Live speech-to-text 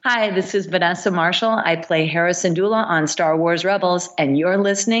Hi, this is Vanessa Marshall. I play Hera Syndulla on Star Wars Rebels, and you're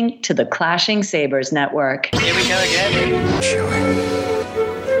listening to the Clashing Sabers Network. Here we go again. Chewie,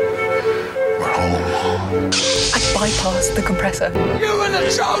 we're home. I bypassed the compressor. You were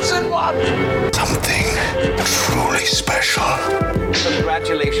the chosen one! Something truly special.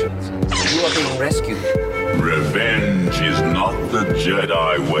 Congratulations. You are being rescued. Revenge is not the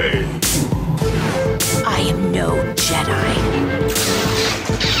Jedi way. I am no Jedi.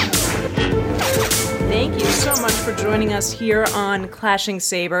 Thank you so much for joining us here on Clashing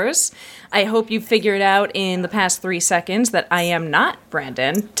Sabers. I hope you figured out in the past 3 seconds that I am not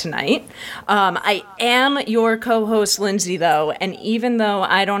Brandon tonight. I am your co-host, Lindsay, though, and even though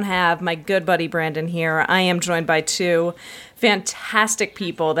I don't have my good buddy Brandon here, I am joined by two fantastic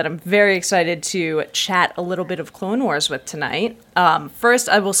people that I'm very excited to chat a little bit of Clone Wars with tonight. First,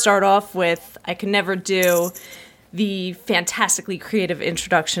 I will start off with, I can never do the fantastically creative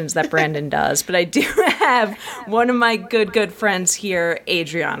introductions that Brandon does, but I do have one of my good friends here,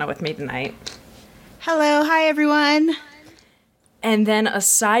 Adriana, with me tonight. Hello, hi everyone. And then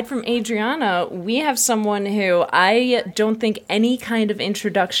aside from Adriana, we have someone who I don't think any kind of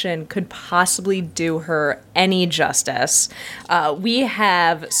introduction could possibly do her any justice. We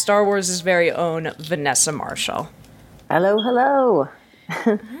have Star Wars' very own Vanessa Marshall. Hello.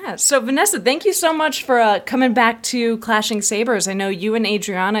 Yeah, so Vanessa, thank you so much for coming back to Clashing Sabers. I know you and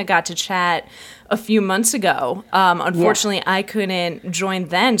Adriana got to chat a few months ago. Unfortunately, I couldn't join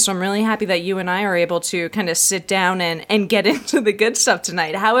then, so I'm really happy that you and I are able to kind of sit down and get into the good stuff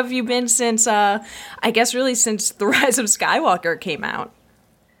tonight. How have you been since, I guess really since The Rise of Skywalker came out?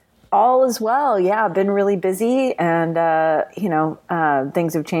 All is well. Yeah, I've been really busy, and,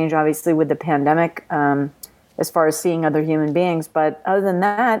 things have changed, obviously, with the pandemic. As far as seeing other human beings. But other than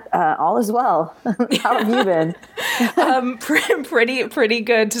that, all is well. How have you been? Pretty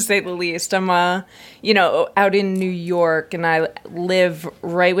good, to say the least. I'm, out in New York, and I live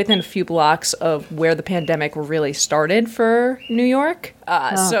right within a few blocks of where the pandemic really started for New York.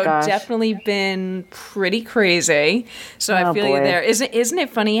 Gosh. Definitely been pretty crazy. So I feel you there. Isn't it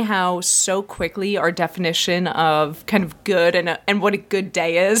funny how so quickly our definition of kind of good and what a good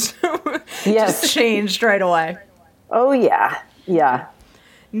day is just changed right away? Oh yeah.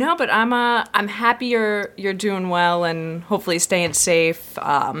 No, but I'm happy you're doing well and hopefully staying safe.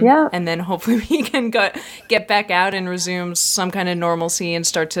 And then hopefully we can get back out and resume some kind of normalcy and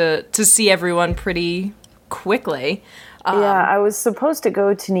start to see everyone pretty quickly. I was supposed to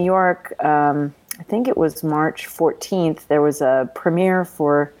go to New York. I think it was March 14th. There was a premiere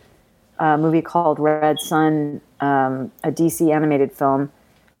for a movie called Red Sun, a DC animated film.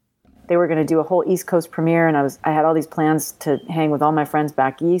 They were going to do a whole East Coast premiere, and I had all these plans to hang with all my friends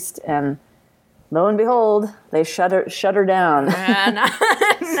back east, and lo and behold, they shut her down.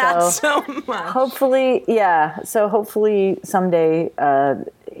 Not so much. Hopefully someday,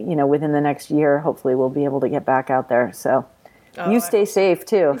 within the next year, hopefully we'll be able to get back out there. So you stay safe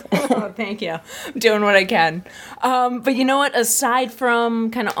too. Oh, thank you. I'm doing what I can. But you know what? Aside from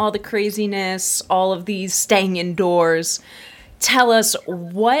kind of all the craziness, all of these staying indoors, tell us,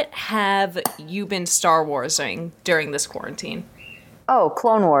 what have you been Star Warsing during this quarantine? Oh,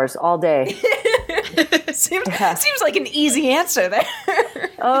 Clone Wars all day. Seems like an easy answer there.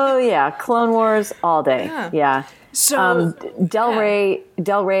 Oh yeah, Clone Wars all day. Yeah. So Del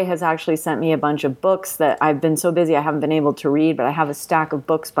Rey has actually sent me a bunch of books that I've been so busy I haven't been able to read, but I have a stack of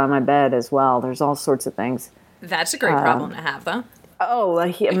books by my bed as well. There's all sorts of things. That's a great problem to have, though. Oh,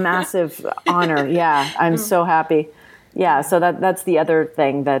 a massive honor. Yeah, I'm so happy. Yeah, so that's the other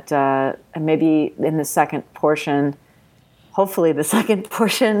thing that maybe in the second portion, hopefully the second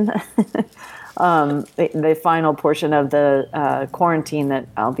portion, the final portion of the quarantine, that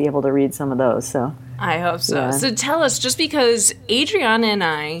I'll be able to read some of those. So I hope so. Yeah. So tell us, just because Adriana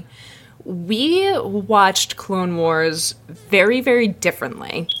and we watched Clone Wars very, very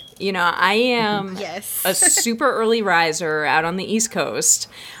differently. You know, I am a super early riser out on the East Coast.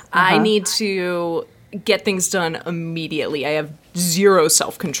 I need to get things done immediately. I have zero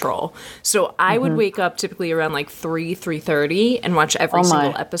self-control. So I would wake up typically around like 3:30 and watch every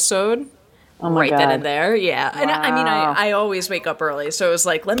single episode. Right then and there. Yeah. Wow. And I mean, I always wake up early. So it was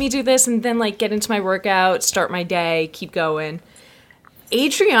like, let me do this and then like get into my workout, start my day, keep going.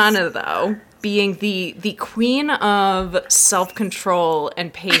 Adriana, though, being the queen of self-control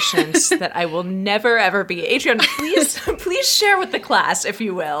and patience that I will never, ever be. Adriana, please share with the class, if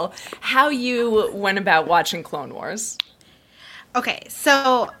you will, how you went about watching Clone Wars. Okay,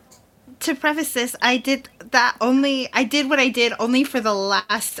 so to preface this, I did what I did only for the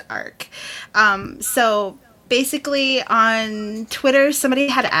last arc. So basically on Twitter, somebody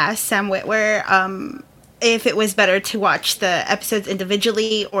had asked Sam Witwer if it was better to watch the episodes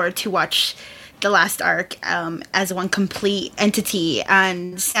individually or to watch the last arc as one complete entity,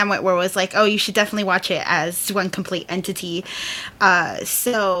 and Sam Witwer was like, oh, you should definitely watch it as one complete entity.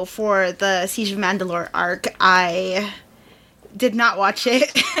 So for the Siege of Mandalore arc, I did not watch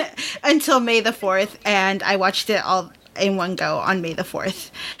it until May the 4th, and I watched it all in one go on May the 4th.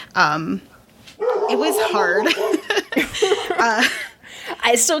 It was hard.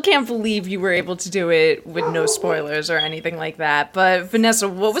 I still can't believe you were able to do it with no spoilers or anything like that. But Vanessa,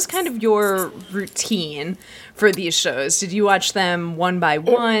 what was kind of your routine for these shows? Did you watch them one by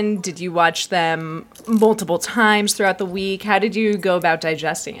one? Did you watch them multiple times throughout the week? How did you go about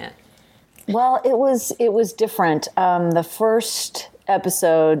digesting it? Well, it was different. The first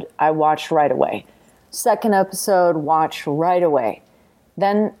episode I watched right away. Second episode, watched right away.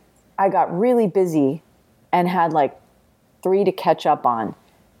 Then I got really busy and had like 3 to catch up on.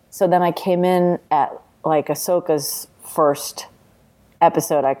 So then I came in at like Ahsoka's first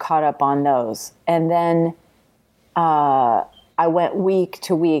episode. I caught up on those. And then I went week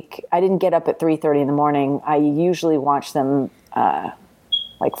to week. I didn't get up at 3:30 in the morning. I usually watch them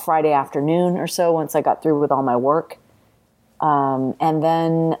like Friday afternoon or so once I got through with all my work. And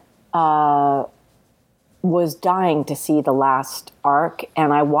then was dying to see the last arc.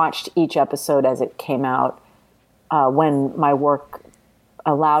 And I watched each episode as it came out. When my work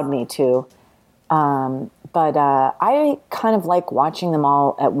allowed me to. But I kind of like watching them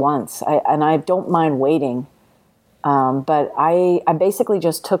all at once. And I don't mind waiting. But I basically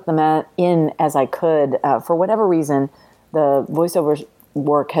just took them in as I could. For whatever reason, the voiceover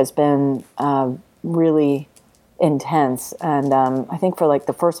work has been really intense. And I think for like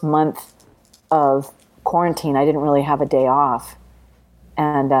the first month of quarantine, I didn't really have a day off.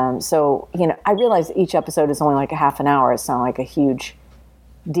 And so, I realize each episode is only like a half an hour. It's not like a huge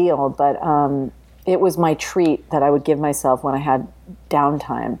deal, but it was my treat that I would give myself when I had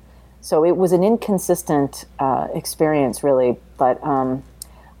downtime. So it was an inconsistent experience, really. But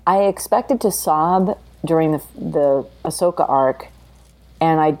I expected to sob during the Ahsoka arc,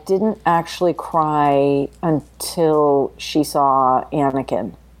 and I didn't actually cry until she saw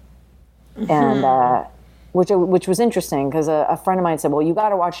Anakin. Mm-hmm. And which was interesting because a friend of mine said, well, you got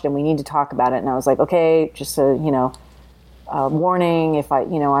to watch it and we need to talk about it. And I was like, okay, just a warning, if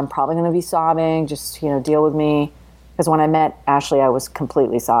I'm probably going to be sobbing, just, deal with me. Because when I met Ashley, I was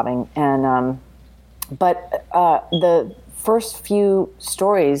completely sobbing. And, but the first few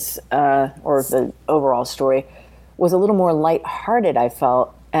stories, or the overall story, was a little more lighthearted, I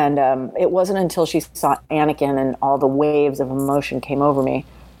felt. And it wasn't until she saw Anakin and all the waves of emotion came over me,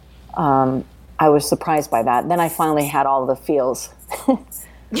 I was surprised by that. Then I finally had all the feels. And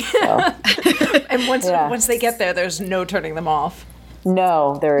once they get there, there's no turning them off.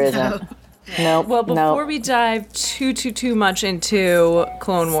 No, there isn't. No. Well, before we dive too much into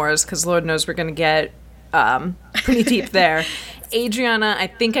Clone Wars, because Lord knows we're going to get pretty deep there. Adriana, I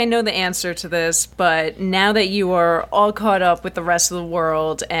think I know the answer to this, but now that you are all caught up with the rest of the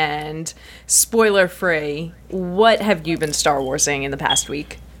world and spoiler-free, what have you been Star Warsing in the past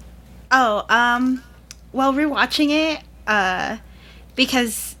week? Oh, well, rewatching it,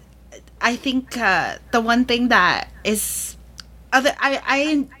 because I think the one thing that is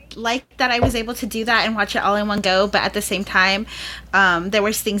I like that I was able to do that and watch it all in one go, but at the same time, there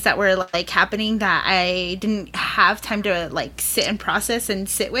was things that were like happening that I didn't have time to like sit and process and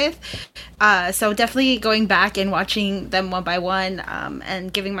sit with. So definitely going back and watching them one by one,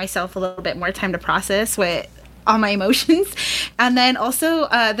 and giving myself a little bit more time to process with all my emotions. And then also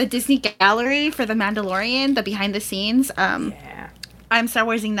the Disney Gallery for The Mandalorian, the behind the scenes. I'm Star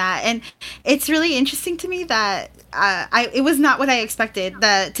Warsing that, and it's really interesting to me that it was not what I expected,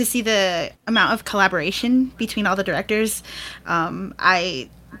 to see the amount of collaboration between all the directors. I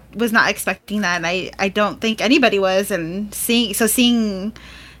was not expecting that, and I don't think anybody was, and seeing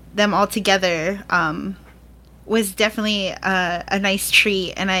them all together was definitely a nice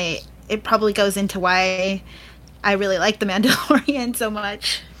treat, and it probably goes into why I really like The Mandalorian so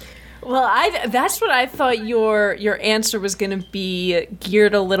much. Well, that's what I thought your answer was going to be,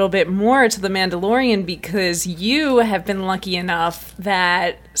 geared a little bit more to The Mandalorian, because you have been lucky enough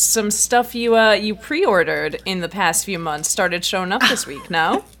that some stuff you pre-ordered in the past few months started showing up this week,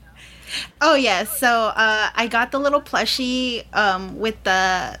 no? Oh, yes. So I got the little plushie with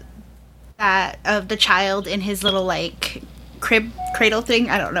the child in his little, like, cradle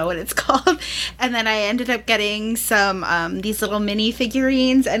thing. I don't know what it's called. And then I ended up getting some these little mini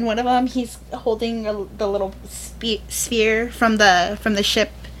figurines, and one of them he's holding the little sphere from the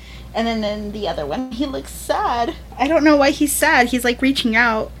ship And then in the other one, he looks sad. I don't know why he's sad. He's like reaching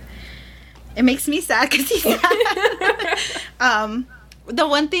out. It makes me sad because he's sad. The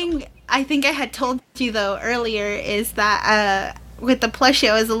one thing I think I had told you though earlier is that with the plushie,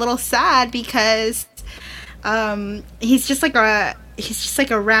 I was a little sad because he's just like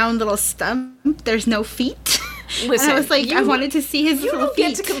a round little stump. There's no feet. Listen, and I was like, I wanted to see his little feet. You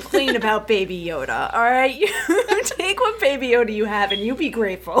don't get to complain about Baby Yoda, all right? You take what Baby Yoda you have and you be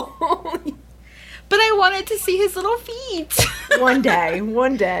grateful. But I wanted to see his little feet. One day.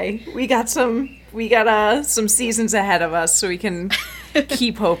 We got some seasons ahead of us, so we can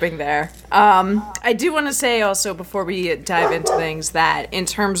keep hoping there. I do want to say also, before we dive into things, that in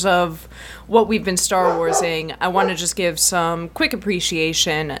terms of what we've been Star Warsing, I want to just give some quick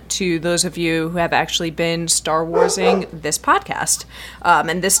appreciation to those of you who have actually been Star Warsing this podcast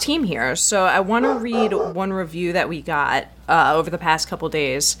and this team here. So I want to read one review that we got over the past couple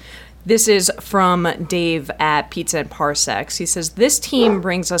days. This is from Dave at Pizza and Parsecs. He says, "This team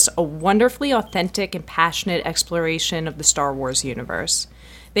brings us a wonderfully authentic and passionate exploration of the Star Wars universe.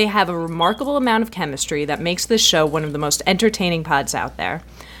 They have a remarkable amount of chemistry that makes this show one of the most entertaining pods out there.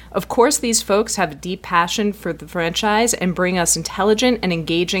 Of course, these folks have a deep passion for the franchise and bring us intelligent and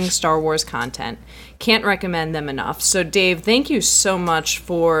engaging Star Wars content. Can't recommend them enough." So, Dave, thank you so much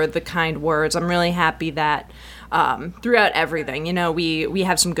for the kind words. I'm really happy that throughout everything, we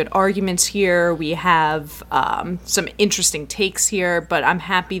have some good arguments here. We have some interesting takes here, but I'm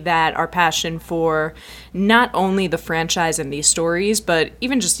happy that our passion for not only the franchise and these stories, but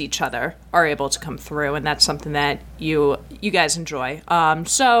even just each other are able to come through, and that's something that you guys enjoy.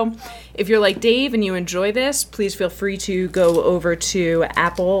 So if you're like Dave and you enjoy this, please feel free to go over to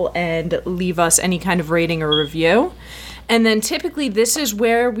Apple and leave us any kind of rating or review. And then typically this is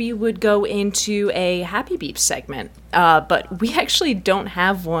where we would go into a Happy Beeps segment, but we actually don't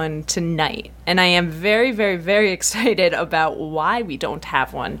have one tonight. And I am very, very, very excited about why we don't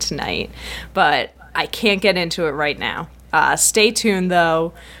have one tonight, but I can't get into it right now. Stay tuned,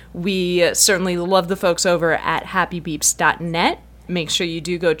 though. We certainly love the folks over at happybeeps.net. Make sure you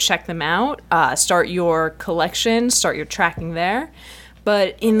do go check them out. Start your collection, start your tracking there.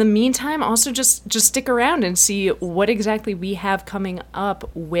 But in the meantime, also just stick around and see what exactly we have coming up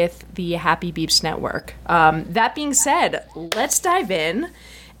with the Happy Beeps Network. That being said, let's dive in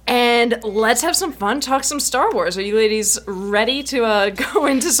and let's have some fun, talk some Star Wars. Are you ladies ready to go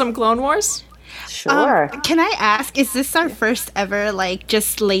into some Clone Wars? Sure. Can I ask, is this our first ever,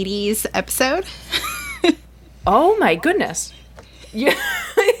 just ladies episode? Oh my goodness. Yeah,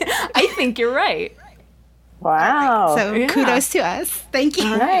 I think you're right. Wow. So kudos to us. Thank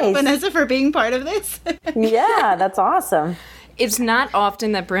you, nice. Vanessa, for being part of this. Yeah, that's awesome. It's not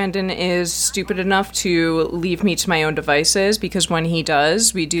often that Brandon is stupid enough to leave me to my own devices, because when he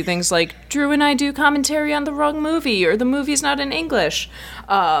does, we do things like Drew and I do commentary on the wrong movie, or the movie's not in English.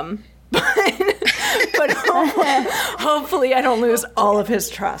 But hopefully I don't lose all of his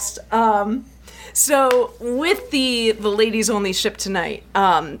trust. So with the ladies only ship tonight,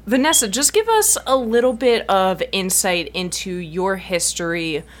 Vanessa, just give us a little bit of insight into your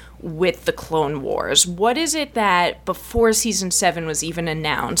history with the Clone Wars. What is it that before season 7 was even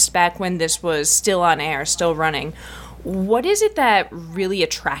announced, back when this was still on air, still running, what is it that really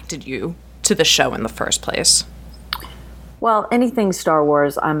attracted you to the show in the first place? Well, anything Star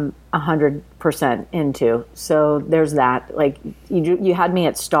Wars, I'm 100% into. So there's that. Like, you had me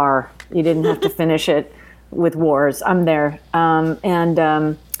at Star. You didn't have to finish it with Wars. I'm there.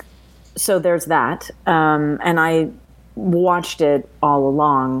 So there's that. And I watched it all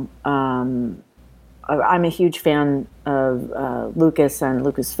along. I'm a huge fan of Lucas and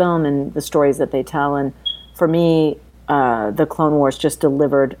Lucasfilm and the stories that they tell. And for me, the Clone Wars just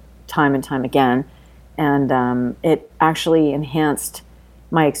delivered time and time again. And it actually enhanced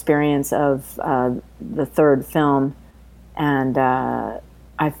my experience of the third film. And I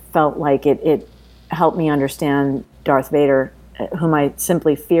felt like it helped me understand Darth Vader, whom I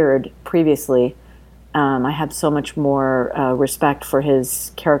simply feared previously. I had so much more respect for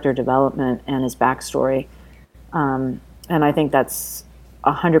his character development and his backstory. And I think that's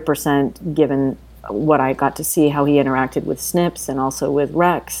 100% given what I got to see, how he interacted with Snips and also with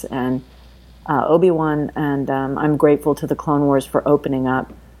Rex and Obi-Wan. And I'm grateful to the Clone Wars for opening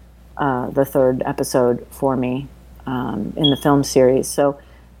up the third episode for me in the film series. So,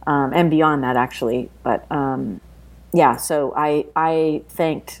 and beyond that, actually. But so I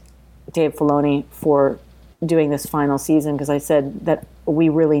thanked Dave Filoni for doing this final season, because I said that we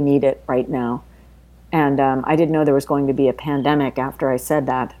really need it right now. And I didn't know there was going to be a pandemic after I said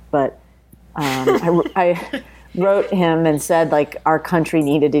that, but I wrote him and said, like, our country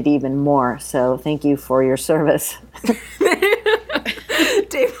needed it even more. So thank you for your service.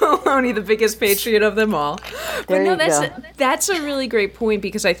 Dave Filoni, the biggest patriot of them all. There But no, that's a really great point,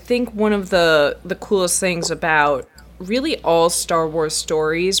 because I think one of the coolest things about really all Star Wars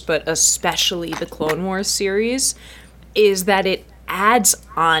stories, but especially the Clone Wars series, is that it adds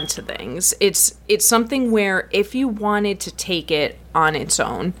on to things. It's something where if you wanted to take it on its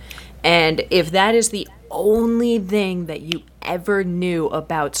own, and if that is the only thing that you ever knew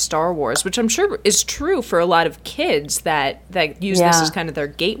about Star Wars, which I'm sure is true for a lot of kids that use this as kind of their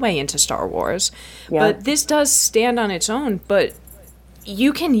gateway into Star Wars. Yeah. But this does stand on its own, but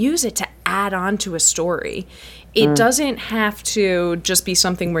you can use it to add on to a story. It doesn't have to just be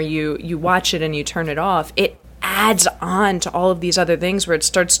something where you watch it and you turn it off. It adds on to all of these other things where it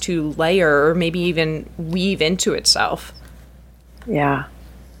starts to layer or maybe even weave into itself. Yeah.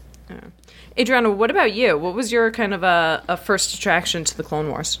 Adriana, what about you? What was your kind of a first attraction to the Clone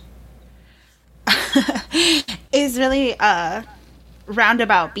Wars? It's really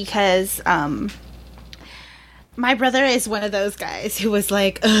roundabout, because my brother is one of those guys who was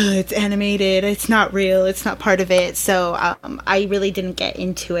like, "Ugh, it's animated, it's not real, it's not part of it." So I really didn't get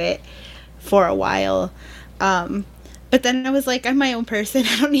into it for a while. But then I was like, I'm my own person.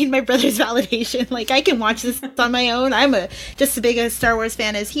 I don't need my brother's validation. Like, I can watch this on my own. I'm just as big a Star Wars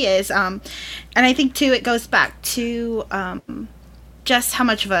fan as he is. And I think, too, it goes back to just how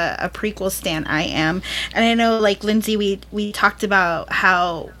much of a prequel stan I am. And I know, like, Lindsay, we talked about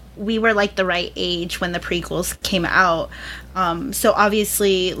how we were, like, the right age when the prequels came out. So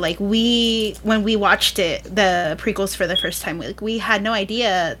obviously, like, when we watched the prequels for the first time, like, we had no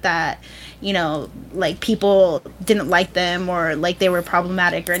idea that, you know, like, people didn't like them or like they were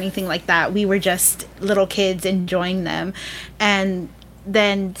problematic or anything like that. We were just little kids enjoying them. And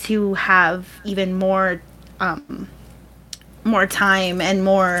then to have even more time and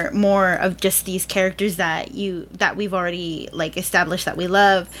more of just these characters that we've already, like, established that we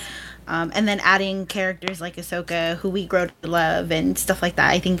love, and then adding characters like Ahsoka, who we grow to love, and stuff like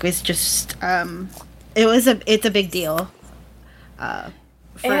that, I think was just it's a big deal.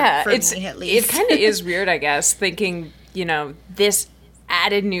 For me, at least. It kind of is weird, I guess, thinking, you know, this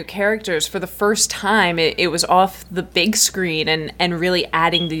added new characters for the first time. It was off the big screen and really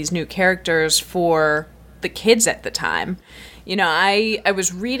adding these new characters for the kids at the time. You know, I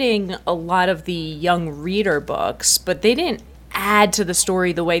was reading a lot of the young reader books, but they didn't add to the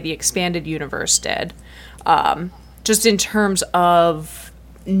story the way the expanded universe did. Just in terms of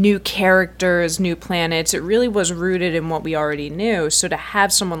new characters, new planets, it really was rooted in what we already knew. So to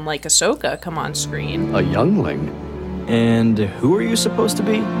have someone like Ahsoka come on screen. A youngling? And who are you supposed to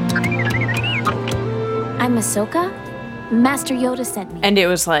be? I'm Ahsoka. Master Yoda sent me. And it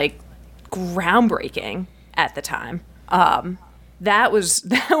was, like, groundbreaking at the time. That was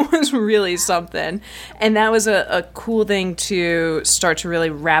really something. And that was a cool thing to start to really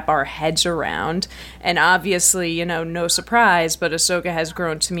wrap our heads around. And obviously, you know, no surprise, but Ahsoka has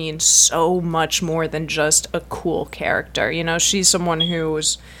grown to mean so much more than just a cool character. You know, she's someone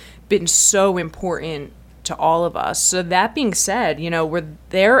who's been so important to all of us. So that being said, you know, were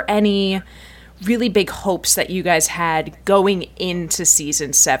there any really big hopes that you guys had going into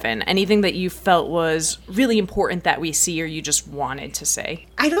season 7? Anything that you felt was really important that we see or you just wanted to say?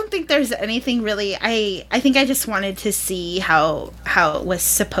 I don't think there's anything really. I think I just wanted to see how it was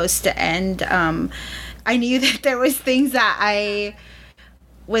supposed to end. I knew that there was things that I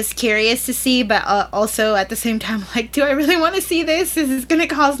was curious to see, but also at the same time, like, do I really want to see this? Is this going to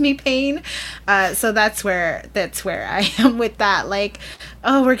cause me pain? So that's where I am with that. Like,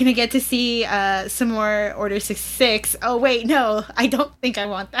 oh, we're going to get to see some more Order 66. Oh, wait, no, I don't think I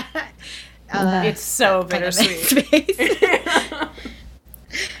want that. It's so bittersweet.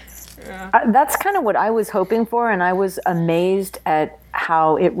 That's kind of what I was hoping for, and I was amazed at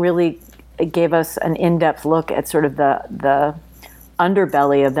how it really gave us an in-depth look at sort of the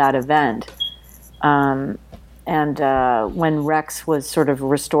underbelly of that event. And when Rex was sort of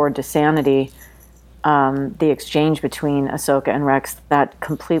restored to sanity, the exchange between Ahsoka and Rex, that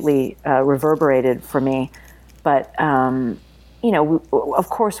completely reverberated for me. But, you know, of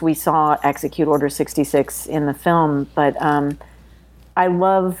course we saw Execute Order 66 in the film, but I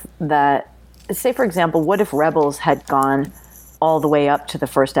love that, say, for example, what if Rebels had gone all the way up to the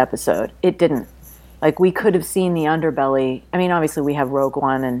first episode? It didn't. Like, we could have seen the underbelly. I mean, obviously we have Rogue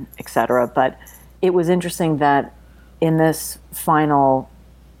One and et cetera, but it was interesting that in this final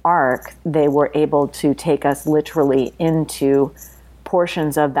arc, they were able to take us literally into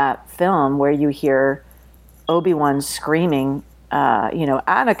portions of that film where you hear Obi-Wan screaming, you know,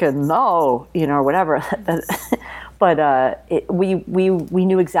 Anakin, no, you know, or whatever. but we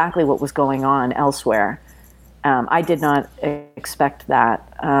knew exactly what was going on elsewhere. I did not expect that.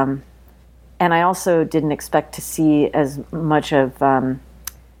 And I also didn't expect to see as much of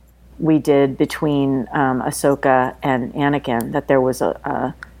we did between Ahsoka and Anakin, that there was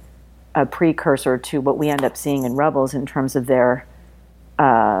a precursor to what we end up seeing in Rebels in terms of their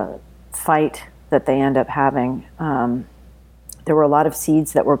fight that they end up having. There were a lot of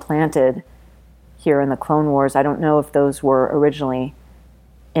seeds that were planted here in the Clone Wars. I don't know if those were originally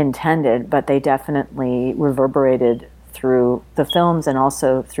intended, but they definitely reverberated through the films and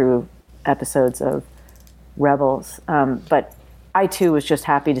also through episodes of Rebels. But I too was just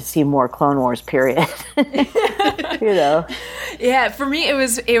happy to see more Clone Wars, period. You know? Yeah, for me it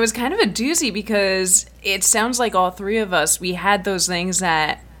was kind of a doozy, because it sounds like all three of us, we had those things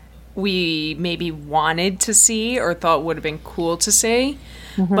that we maybe wanted to see or thought would have been cool to see.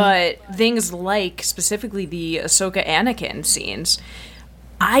 Mm-hmm. But things like specifically the Ahsoka Anakin scenes,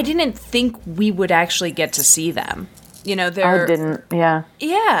 I didn't think we would actually get to see them. You know, I didn't, yeah.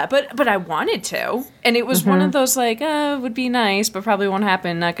 Yeah, but I wanted to. And it was one of those like, it would be nice, but probably won't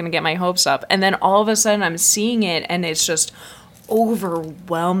happen, not going to get my hopes up. And then all of a sudden I'm seeing it, and it's just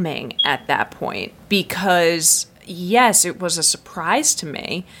overwhelming at that point. Because, yes, it was a surprise to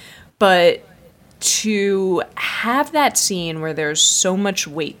me, but to have that scene where there's so much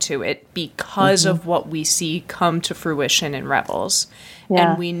weight to it because of what we see come to fruition in Rebels,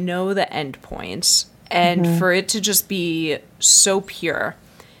 and we know the end points, and for it to just be so pure,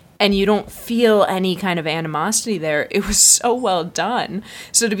 and you don't feel any kind of animosity there, it was so well done.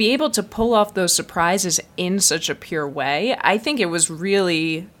 So to be able to pull off those surprises in such a pure way, I think it was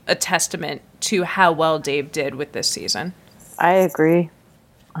really a testament to how well Dave did with this season. I agree.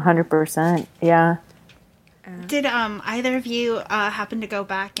 100%, yeah. Did either of you happen to go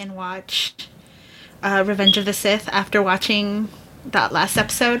back and watch Revenge of the Sith after watching that last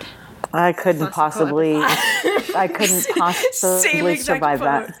episode? I couldn't possibly survive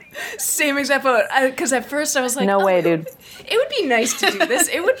that. Same exact boat. Because at first I was like, no way, dude. It would be nice to do this.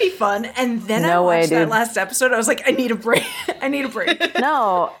 It would be fun. And then I watched that last episode. I was like, I need a break. I need a break.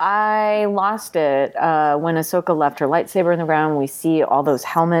 No, I lost it. When Ahsoka left her lightsaber in the ground, we see all those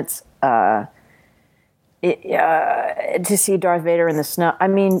helmets. To see Darth Vader in the snow. I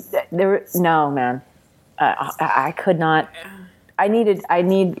mean, no, man. I could not. I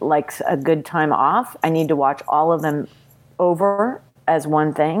need like a good time off. I need to watch all of them over as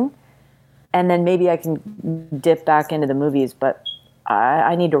one thing, and then maybe I can dip back into the movies. But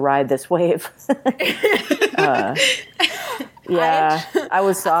I need to ride this wave. I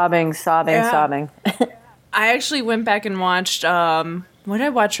was sobbing. I actually went back and watched. What did I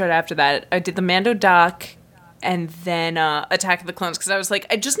watch right after that? I did the Mando doc, and then Attack of the Clones, because I was like,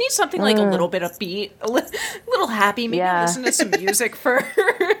 I just need something like a little bit upbeat, a little happy. Maybe listen to some music first.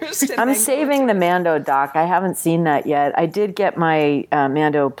 I'm saving the Mando doc. I haven't seen that yet. I did get my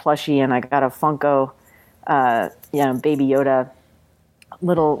Mando plushie, and I got a Funko, Baby Yoda,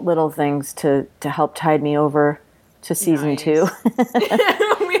 little things to help tide me over to season 2.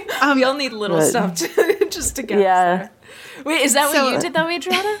 we all need little stuff just to get us there. Wait, is that what you did though,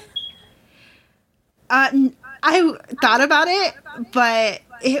 Adriana? I thought about it, but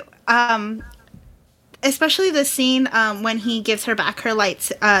it, especially the scene when he gives her back her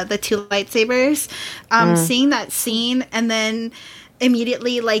the 2 lightsabers, seeing that scene and then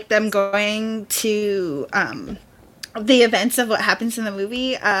immediately like them going to the events of what happens in the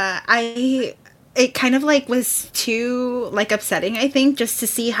movie, it kind of like was too like upsetting, I think, just to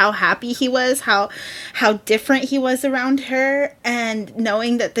see how happy he was, how different he was around her, and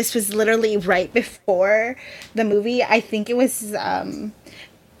knowing that this was literally right before the movie. I think it was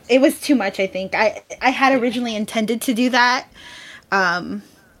too much. I think I had originally intended to do that,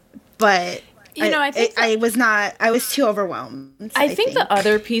 but I was too overwhelmed. I think the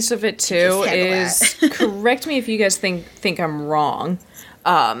other piece of it too is correct me if you guys think I'm wrong,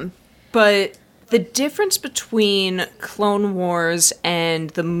 but the difference between Clone Wars and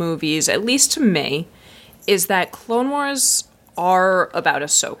the movies, at least to me, is that Clone Wars are about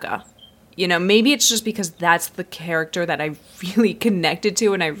Ahsoka. You know, maybe it's just because that's the character that I really connected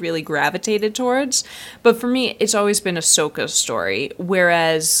to and I really gravitated towards. But for me, it's always been Ahsoka's story.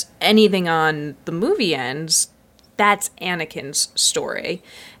 Whereas anything on the movie ends, that's Anakin's story.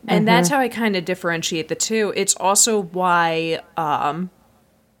 And that's how I kind of differentiate the two. It's also why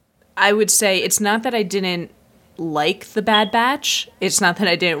I would say it's not that I didn't like The Bad Batch. It's not that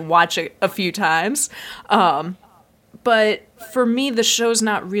I didn't watch it a few times. But for me, the show's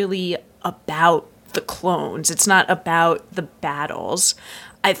not really about the clones. It's not about the battles.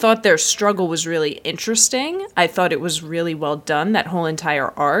 I thought their struggle was really interesting. I thought it was really well done, that whole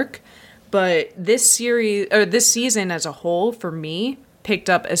entire arc. But this season as a whole, for me, picked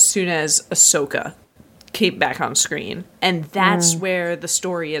up as soon as Ahsoka came back on screen. And that's where the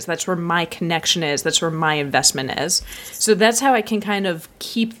story is. That's where my connection is. That's where my investment is. So that's how I can kind of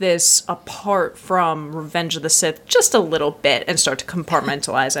keep this apart from Revenge of the Sith just a little bit and start to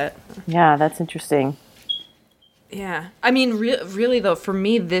compartmentalize it. Yeah, that's interesting. Yeah. I mean, really, though, for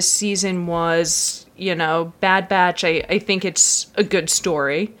me, this season was, Bad Batch. I think it's a good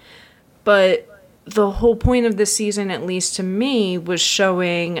story. But the whole point of this season, at least to me, was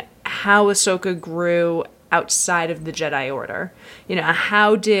showing how Ahsoka grew outside of the Jedi Order.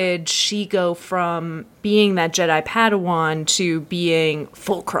 How did she go from being that Jedi Padawan to being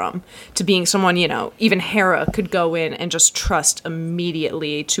Fulcrum, to being someone, even Hera could go in and just trust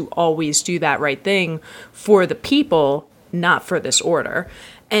immediately to always do that right thing for the people, not for this order.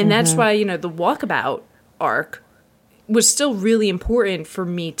 And that's why, the Walkabout arc was still really important for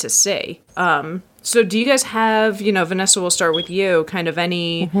me to see. So do you guys have, Vanessa, we'll start with you, kind of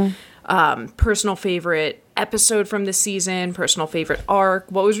any personal favorite episode from the season, personal favorite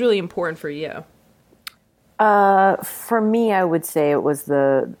arc? What was really important for you? For me, I would say it was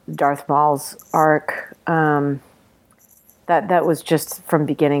the Darth Maul's arc. That was just from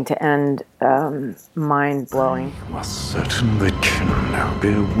beginning to end mind-blowing. I was certain that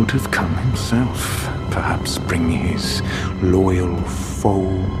Kenobi would have come himself. Perhaps bring his loyal foe,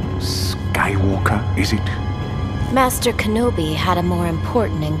 Skywalker, is it? Master Kenobi had a more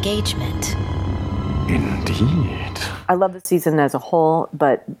important engagement. Indeed. I love the season as a whole,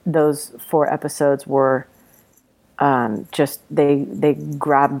 but those 4 episodes were just, they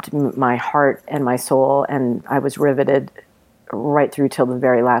grabbed my heart and my soul, and I was riveted right through till the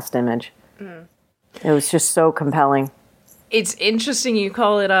very last image. It was just so compelling. It's interesting you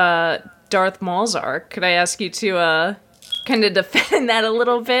call it Darth Maul's arc. Could I ask you to kind of defend that a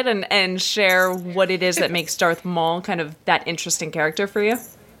little bit and share what it is that makes Darth Maul kind of that interesting character for you?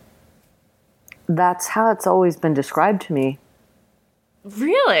 That's how it's always been described to me.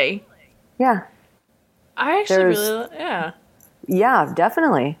 Really? Yeah. I actually really, yeah. Yeah,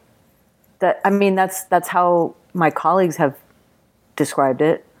 definitely. That's how my colleagues have described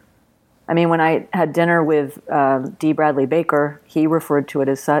it. I mean, when I had dinner with D. Bradley Baker, he referred to it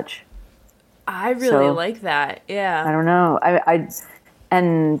as such. I really like that. Yeah. I don't know. I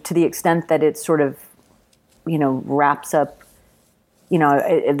and to the extent that it sort of, wraps up,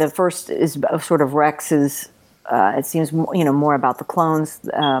 the first is sort of Rex's, it seems, more about the clones.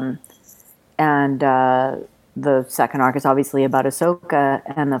 And the second arc is obviously about Ahsoka,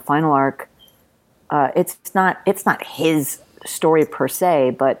 and the final arc, it's not his story per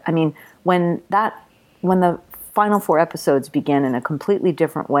se, but I mean, when the final 4 episodes begin in a completely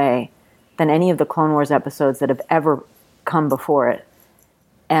different way than any of the Clone Wars episodes that have ever come before it,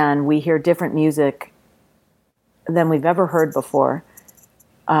 and we hear different music than we've ever heard before,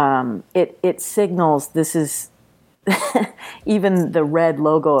 it signals this is even the red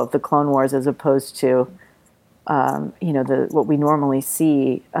logo of the Clone Wars as opposed to what we normally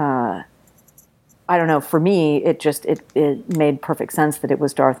see. I don't know. For me, it made perfect sense that it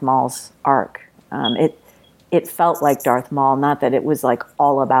was Darth Maul's arc. It felt like Darth Maul, not that it was like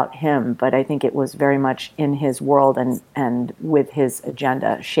all about him, but I think it was very much in his world and with his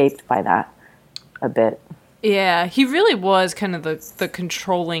agenda, shaped by that a bit. Yeah, he really was kind of the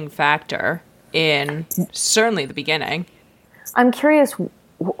controlling factor in certainly the beginning. I'm curious,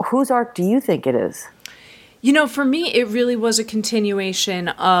 whose arc do you think it is? For me, it really was a continuation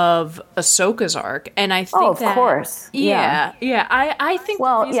of Ahsoka's arc, and I think of course, yeah. I think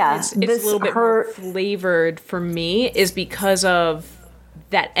the reason it's a little bit more flavored for me is because of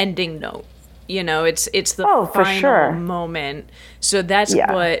that ending note. It's the final moment, so that's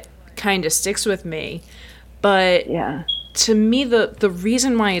what kind of sticks with me. But to me, the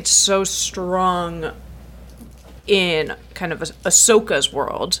reason why it's so strong in kind of Ahsoka's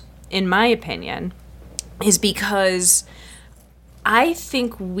world, in my opinion, is because I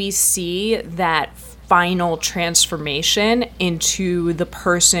think we see that final transformation into the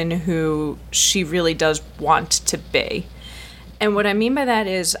person who she really does want to be. And what I mean by that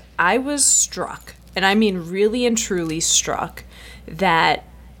is I was struck, and I mean really and truly struck, that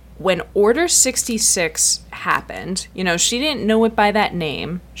when Order 66 happened, she didn't know it by that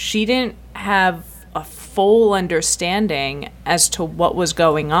name. She didn't have a full understanding as to what was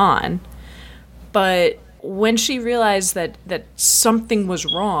going on. But when she realized that something was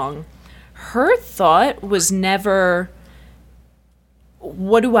wrong, her thought was never,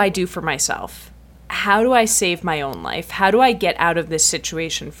 what do I do for myself? how do I save my own life? How do I get out of this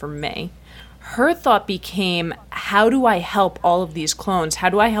situation for me? Her thought became, how do I help all of these clones? How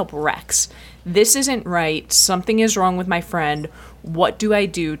do I help Rex? This isn't right. Something is wrong with my friend. What do I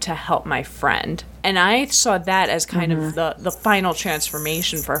do to help my friend? And I saw that as kind of the final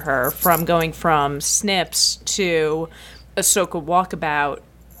transformation for her, from going from Snips to Ahsoka Walkabout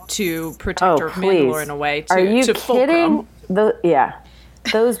to Protector of Mandalore in a way to, Are you to kidding? Fulcrum.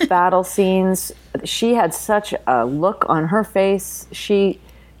 Those battle scenes, she had such a look on her face. She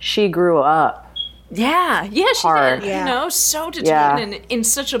grew up. Yeah, she hard. did. You know, so determined and in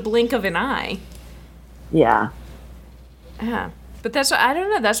such a blink of an eye. Yeah. Yeah. But that's why, I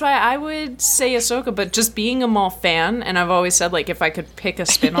don't know, that's why I would say Ahsoka, but just being a Maul fan, and I've always said, like, if I could pick a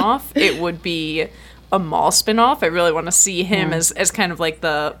spinoff, it would be a Maul spinoff. I really want to see him as kind of like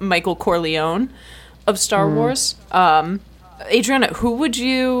the Michael Corleone of Star Wars. Adriana, who would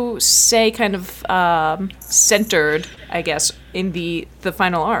you say kind of centered, I guess, in the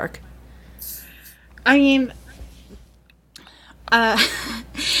final arc? I mean, now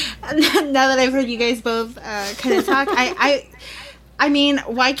that I've heard you guys both kind of talk, I mean,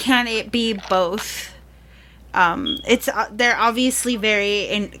 why can't it be both? They're obviously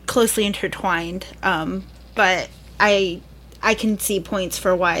very closely intertwined, but I can see points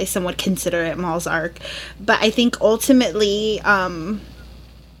for why some would consider it Maul's arc. But I think ultimately,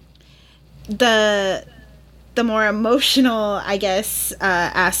 the more emotional, I guess,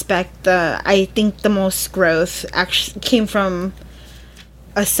 aspect, I think the most growth actually came from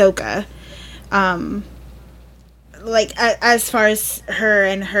Ahsoka. Like, as far as her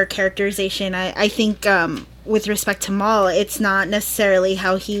and her characterization, I think with respect to Maul, it's not necessarily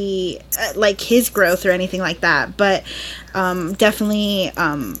how he, like, his growth or anything like that, but definitely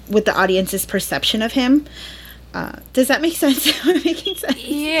with the audience's perception of him. Does that make sense? Am I making sense?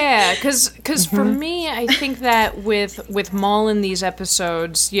 Yeah, because for me, I think that with Maul in these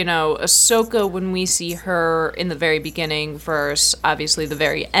episodes, you know, Ahsoka, when we see her in the very beginning versus obviously the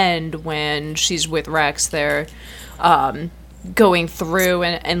very end when she's with Rex, they're going through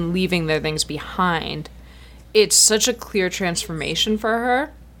and leaving their things behind. It's such a clear transformation for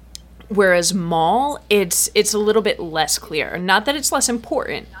her. Whereas Maul, it's a little bit less clear. Not that it's less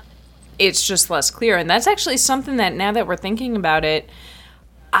important. It's just less clear. And that's actually something that, now that we're thinking about it,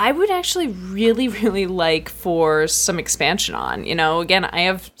 I would actually really, really like for some expansion on. You know, again, I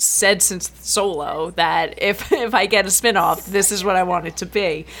have said since Solo that if I get a spinoff, this is what I want it to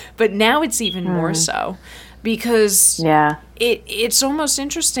be. But now it's even more so. Because it's almost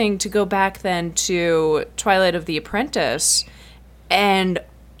interesting to go back then to Twilight of the Apprentice, and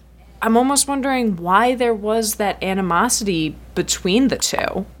I'm almost wondering why there was that animosity between the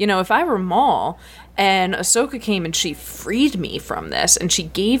two. You know, if I were Maul and Ahsoka came and she freed me from this and she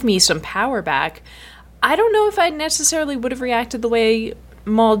gave me some power back, I don't know if I necessarily would have reacted the way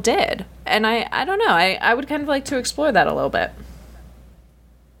Maul did. And I don't know. I would kind of like to explore that a little bit.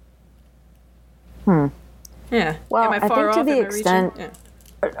 Yeah. Well, I think to the extent...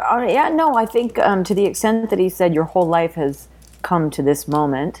 I think to the extent that he said your whole life has come to this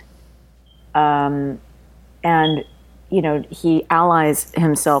moment, and, you know, he allies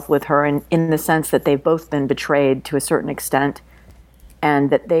himself with her in the sense that they've both been betrayed to a certain extent, and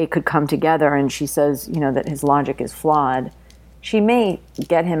that they could come together, and she says, you know, that his logic is flawed. She may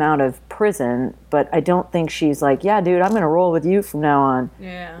get him out of prison, but I don't think she's like, yeah, dude, I'm going to roll with you from now on.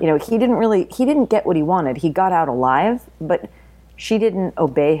 Yeah. You know, he didn't get what he wanted. He got out alive, but she didn't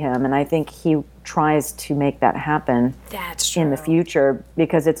obey him. And I think he tries to make that happen in the future,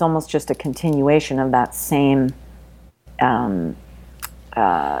 because it's almost just a continuation of that same, you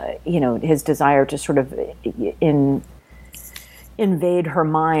know, his desire to sort of invade her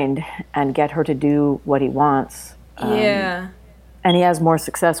mind and get her to do what he wants. And he has more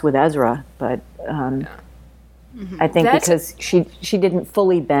success with Ezra, but I think because she didn't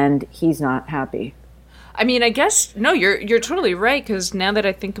fully bend, he's not happy. I mean, I guess, no, you're totally right, because now that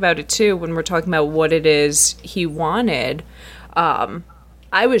I think about it too, when we're talking about what it is he wanted,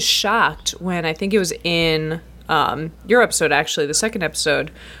 I was shocked when, I think it was in your episode, actually, the second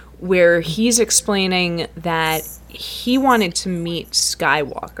episode, where he's explaining that he wanted to meet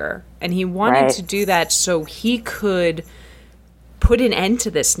Skywalker, and he wanted to do that so he could put an end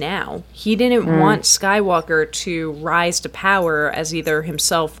to this now. He didn't want Skywalker to rise to power as either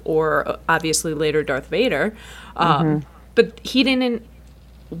himself or obviously later Darth Vader. But he didn't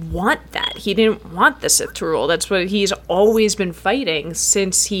want that. He didn't want the Sith to rule. That's what he's always been fighting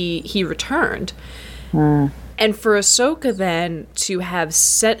since he returned. And for Ahsoka then to have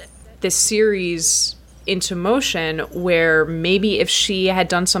set this series into motion where maybe if she had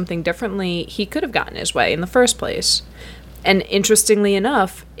done something differently, he could have gotten his way in the first place. And interestingly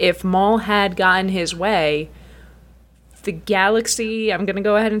enough, if Maul had gotten his way, the galaxy, I'm going to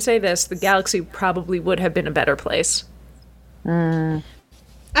go ahead and say this, the galaxy probably would have been a better place. I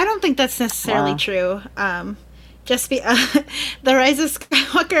don't think that's necessarily true. The Rise of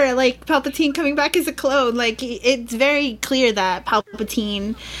Skywalker, like Palpatine coming back as a clone, like it's very clear that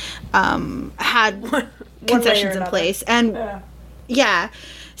Palpatine had concessions in place, and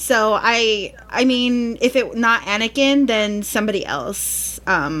so I mean, if it not Anakin, then somebody else,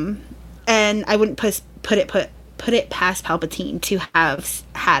 and I wouldn't put it past Palpatine to have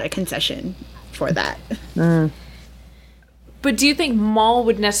had a concession for that. But do you think Maul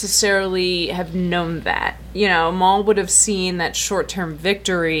would necessarily have known that? You know, Maul would have seen that short-term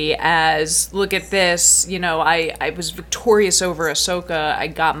victory as, look at this, you know, I was victorious over Ahsoka, I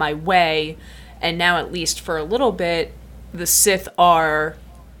got my way, and now at least for a little bit, the Sith are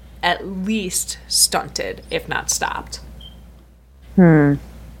at least stunted, if not stopped. I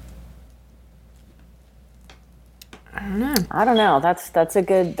I don't know. That's a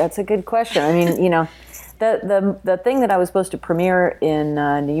good question. I mean, you know, the thing that I was supposed to premiere in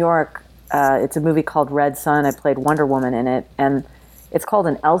New York, it's a movie called Red Sun. I played Wonder Woman in it, and it's called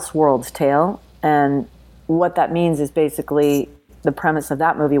An Elseworld's Tale. And what that means is basically the premise of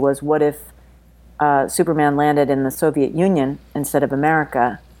that movie was, what if Superman landed in the Soviet Union instead of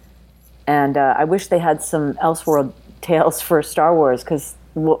America? And I wish they had some Elseworld tales for Star Wars, because,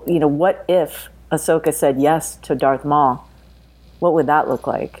 you know, what if Ahsoka said yes to Darth Maul? What would that look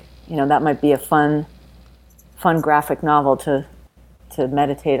like? You know, that might be a fun graphic novel to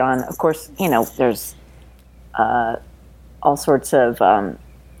meditate on. Of course, you know, there's all sorts of,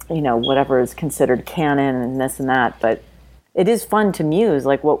 you know, whatever is considered canon and this and that, but it is fun to muse,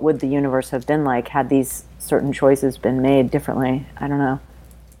 like, what would the universe have been like had these certain choices been made differently? I don't know.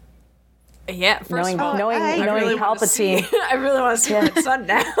 Yeah, first knowing Palpatine. I really want to see Red Sun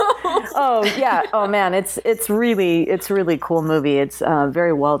now. Oh yeah. Oh man, it's really cool movie. It's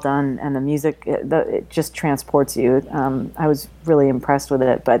very well done, and the music it just transports you. I was really impressed with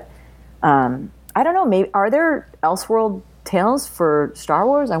it. But I don't know. Maybe are there Elseworld tales for Star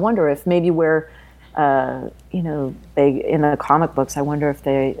Wars? I wonder if maybe where you know, they in the comic books. I wonder if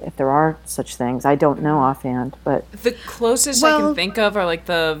there are such things. I don't know offhand, but the closest I can think of are like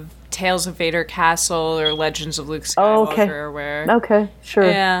the Tales of Vader Castle or Legends of Luke Skywalker. Okay, sure.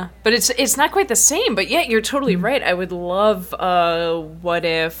 Yeah, but it's not quite the same. But yeah, you're totally right. I would love what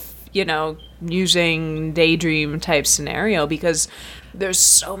if, you know, using daydream type scenario, because there's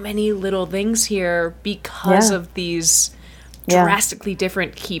so many little things here because of these drastically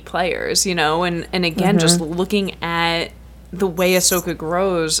different key players, you know, and again, just looking at the way Ahsoka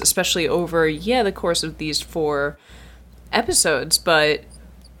grows, especially over the course of these 4 episodes, but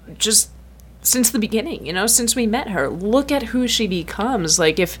just since the beginning, you know, since we met her, look at who she becomes.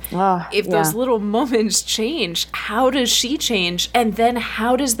 Like, if those little moments change, how does she change? And then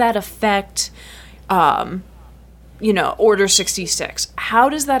how does that affect, you know, Order 66? How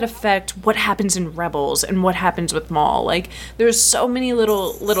does that affect what happens in Rebels and what happens with Maul? Like, there's so many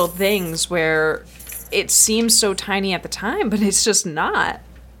little things where it seems so tiny at the time, but it's just not.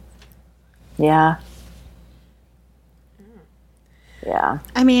 Yeah. Yeah.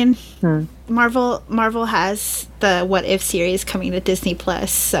 I mean, Marvel has the What If series coming to Disney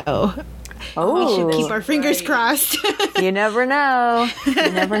Plus, so we should keep our fingers crossed. You never know. You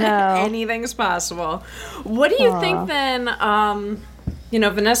never know. Anything's possible. What do you think then, you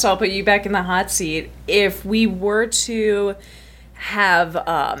know, Vanessa, I'll put you back in the hot seat. If we were to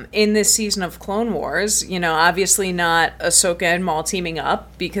have, in this season of Clone Wars, you know, obviously not Ahsoka and Maul teaming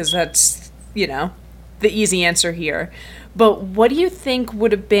up, because that's, you know, the easy answer here. But what do you think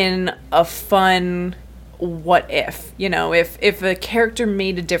would have been a fun what if? You know, if a character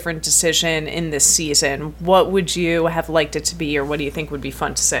made a different decision in this season, what would you have liked it to be, or what do you think would be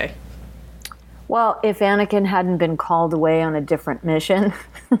fun to say? Well, if Anakin hadn't been called away on a different mission,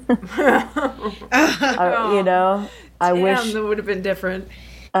 you know, I wish that would have been different.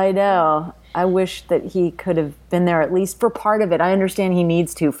 I know. I wish that he could have been there at least for part of it. I understand he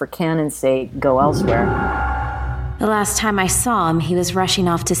needs to, for canon's sake, go elsewhere. The last time I saw him, he was rushing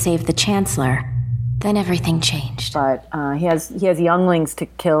off to save the Chancellor. Then everything changed. But he has younglings to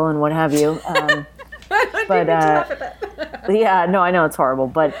kill and what have you. But yeah, no, I know it's horrible.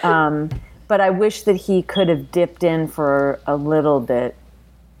 But I wish that he could have dipped in for a little bit.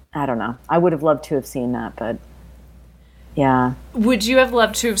 I don't know. I would have loved to have seen that, but Yeah. Would you have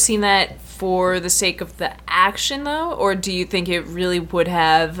loved to have seen that for the sake of the action, though? Or do you think it really would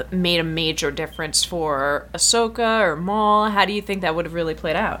have made a major difference for Ahsoka or Maul? How do you think that would have really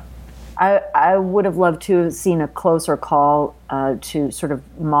played out? I would have loved to have seen a closer call to sort of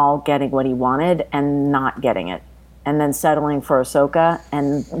Maul getting what he wanted and not getting it. And then settling for Ahsoka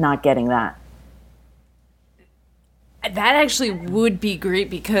and not getting that. That actually would be great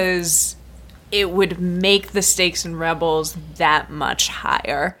because it would make the stakes in Rebels that much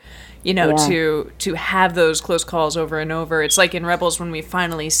higher. You know, to have those close calls over and over. It's like in Rebels when we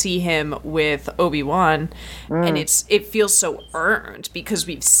finally see him with Obi-Wan, and it feels so earned because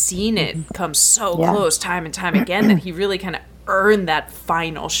we've seen it come so close time and time again that he really kind of earned that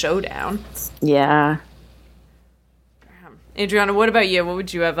final showdown. Yeah. Adriana, what about you? What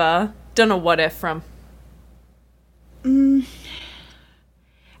would you have done a what if from? I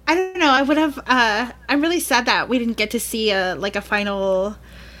don't know. I would have. I'm really sad that we didn't get to see a final,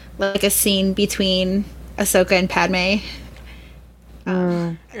 like a scene between Ahsoka and Padme.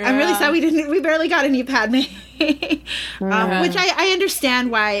 I'm really sad we barely got any Padme, which I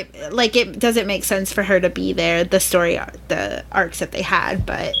understand why. Like, it doesn't make sense for her to be there. The arcs that they had,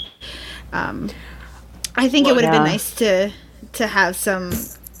 but I think it would have been nice to have some.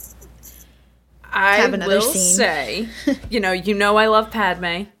 I will say, you know, I love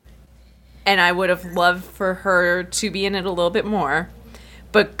Padme, and I would have loved for her to be in it a little bit more.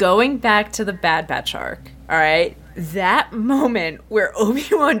 But going back to the Bad Batch arc, all right, that moment where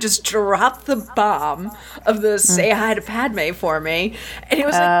Obi-Wan just dropped the bomb of the say hi to Padme for me, and it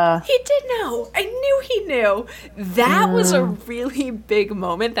was like, he did know. I knew he knew. That was a really big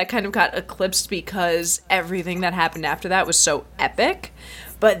moment that kind of got eclipsed because everything that happened after that was so epic.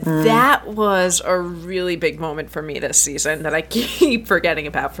 But that was a really big moment for me this season that I keep forgetting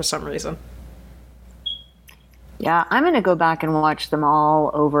about for some reason. Yeah, I'm going to go back and watch them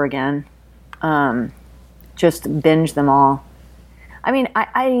all over again. Just binge them all. I mean,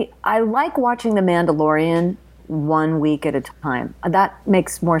 I like watching The Mandalorian 1 week at a time. That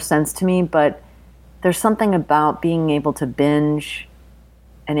makes more sense to me, but there's something about being able to binge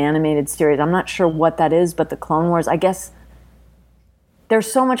an animated series. I'm not sure what that is, but the Clone Wars, I guess there's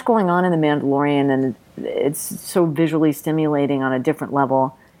so much going on in The Mandalorian, and it's so visually stimulating on a different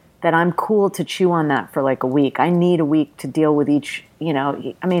level that I'm cool to chew on that for like a week. I need a week to deal with each,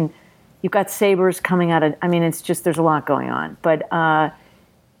 I mean, you've got sabers coming out of, it's just, there's a lot going on. But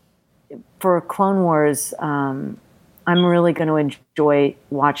for Clone Wars, I'm really going to enjoy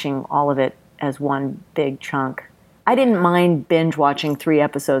watching all of it as one big chunk. I didn't mind binge watching 3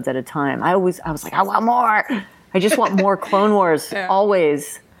 episodes at a time. I was like, I want more. I just want more Clone Wars,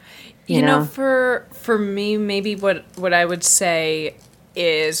 always. You know, for me, maybe what I would say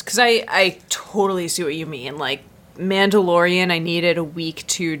is, because I totally see what you mean. Like, Mandalorian, I needed a week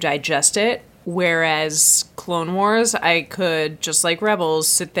to digest it, whereas Clone Wars, I could, just like Rebels,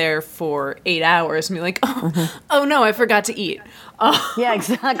 sit there for 8 hours and be like, oh no, I forgot to eat. Yeah,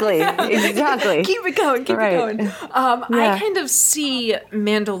 exactly. Exactly. Keep it going. I kind of see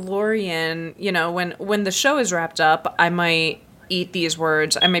Mandalorian, when the show is wrapped up, I might eat these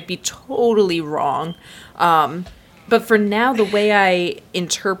words. I might be totally wrong. But for now, the way I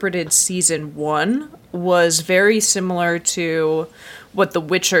interpreted season 1 was very similar to what The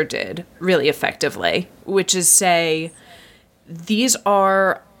Witcher did really effectively, which is say, these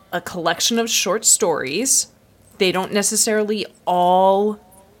are a collection of short stories. They don't necessarily all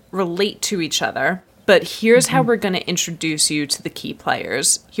relate to each other, but here's how we're going to introduce you to the key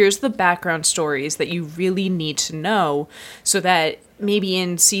players. Here's the background stories that you really need to know so that maybe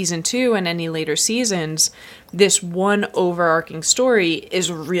in season 2 and any later seasons, this one overarching story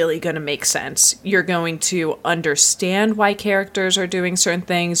is really going to make sense. You're going to understand why characters are doing certain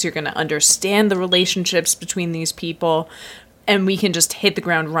things. You're going to understand the relationships between these people, and we can just hit the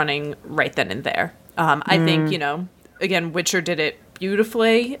ground running right then and there. I think, again, Witcher did it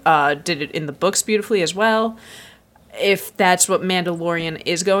beautifully, did it in the books beautifully as well. If that's what Mandalorian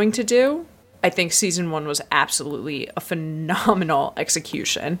is going to do, I think season 1 was absolutely a phenomenal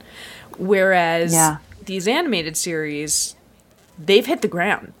execution. Whereas these animated series, they've hit the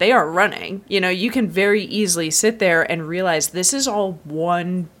ground. They are running. You can very easily sit there and realize this is all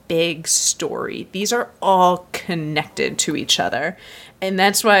one big story. These are all connected to each other. And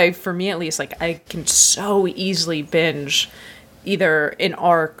that's why, for me at least, like, I can so easily binge either an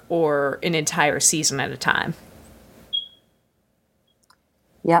arc or an entire season at a time.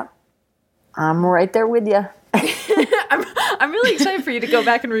 Yep. I'm right there with you. I'm really excited for you to go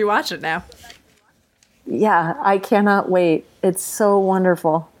back and rewatch it now. Yeah, I cannot wait. It's so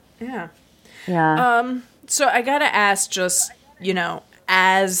wonderful. Yeah. Yeah. So I gotta ask, just,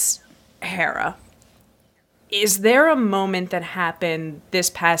 as Hera, is there a moment that happened this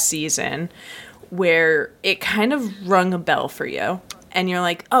past season where it kind of rung a bell for you? And you're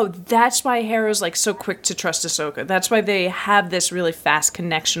like, oh, that's why Hera's like so quick to trust Ahsoka. That's why they have this really fast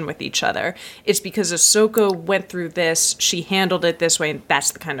connection with each other. It's because Ahsoka went through this, she handled it this way, and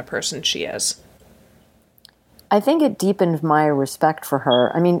that's the kind of person she is. I think it deepened my respect for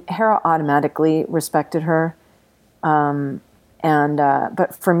her. I mean, Hera automatically respected her. But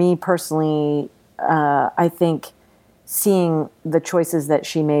for me personally, I think seeing the choices that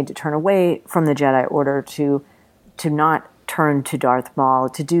she made to turn away from the Jedi Order, to not turn to Darth Maul,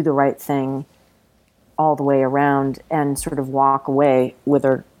 to do the right thing all the way around and sort of walk away with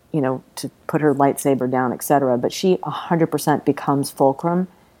her, to put her lightsaber down, etc. But she 100% becomes Fulcrum.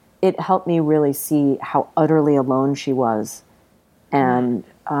 It helped me really see how utterly alone she was, and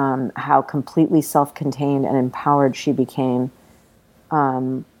how completely self-contained and empowered she became.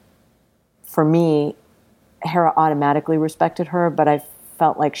 For me, Hera automatically respected her, but I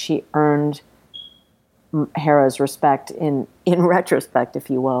felt like she earned Hera's respect in retrospect,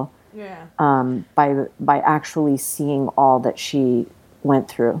 if you will, by actually seeing all that she went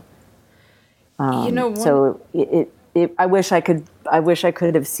through. So I wish I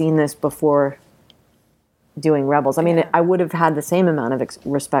could have seen this before doing Rebels. I mean, I would have had the same amount of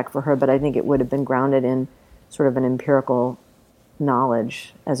respect for her, but I think it would have been grounded in sort of an empirical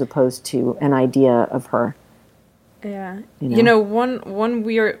knowledge as opposed to an idea of her. Yeah. One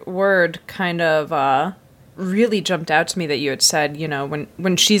weird word kind of really jumped out to me that you had said,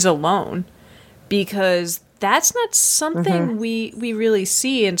 when she's alone, because that's not something we really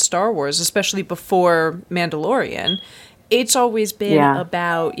see in Star Wars, especially before Mandalorian. It's always been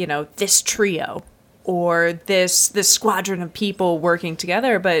about, this trio or this squadron of people working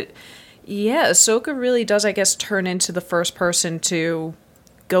together. But yeah, Ahsoka really does, I guess, turn into the first person to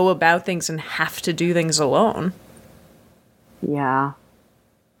go about things and have to do things alone. Yeah.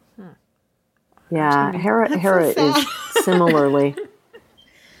 Yeah, Hera is similarly.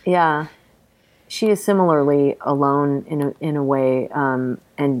 Yeah. She is similarly alone in a way, and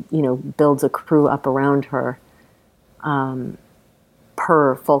builds a crew up around her.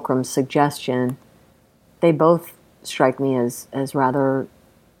 Per Fulcrum's suggestion, they both strike me as rather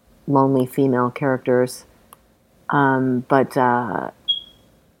lonely female characters, but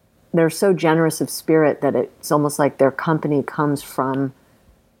they're so generous of spirit that it's almost like their company comes from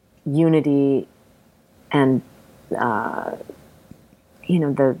unity and the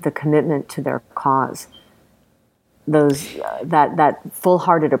commitment to their cause. That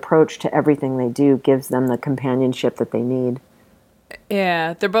full-hearted approach to everything they do gives them the companionship that they need.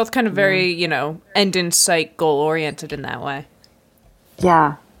 Yeah, they're both kind of very, end in sight, goal-oriented in that way.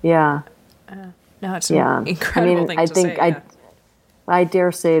 Yeah. No, it's an incredible thing to say. I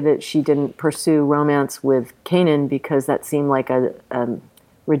dare say that she didn't pursue romance with Kanan because that seemed like a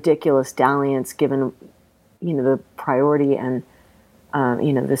ridiculous dalliance given, the priority and,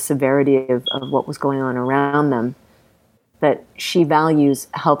 the severity of what was going on around them. That she values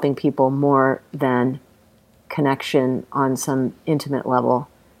helping people more than connection on some intimate level.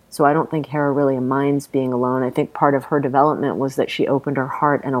 So I don't think Hera really minds being alone. I think part of her development was that she opened her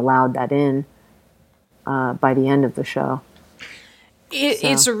heart and allowed that in by the end of the show.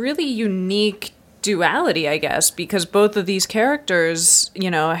 It's a really unique duality, I guess, because both of these characters,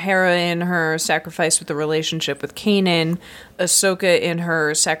 Hera in her sacrifice with the relationship with Kanan, Ahsoka in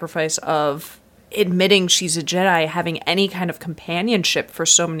her sacrifice of admitting she's a Jedi, having any kind of companionship for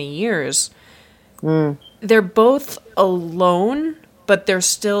so many years. They're both alone, but they're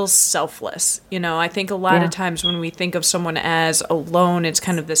still selfless. I think a lot of times when we think of someone as alone, it's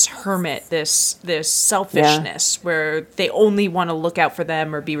kind of this hermit, this selfishness where they only want to look out for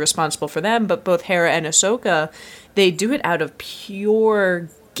them or be responsible for them. But both Hera and Ahsoka, they do it out of pure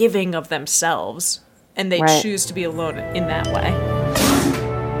giving of themselves, and they choose to be alone in that way.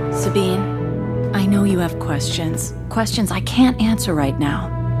 Sabine, I know you have questions I can't answer right now,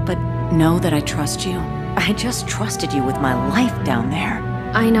 but know that I trust you. I just trusted you with my life down there.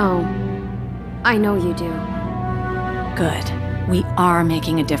 I know you do. Good. We are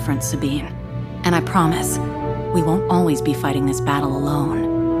making a difference, Sabine. And I promise, we won't always be fighting this battle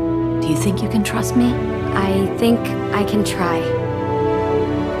alone. Do you think you can trust me? I think I can try.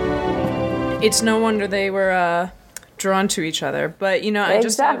 It's no wonder they were drawn to each other. But, I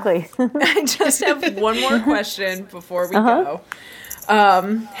just have one more question before we go.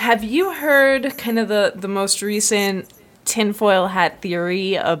 Have you heard kind of the most recent tinfoil hat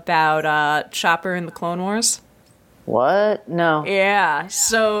theory about Chopper in the Clone Wars? What? No. Yeah.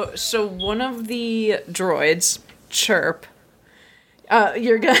 So one of the droids, Chirp.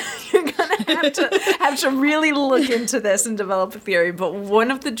 You're gonna have to really look into this and develop a theory. But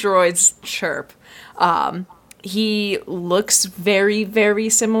one of the droids, Chirp, he looks very, very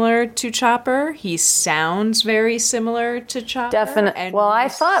similar to Chopper. He sounds very similar to Chopper. Definitely. Well, I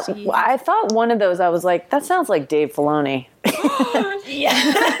thought one of those. I was like, that sounds like Dave Filoni. Yeah.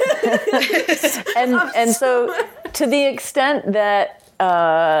 and so to the extent that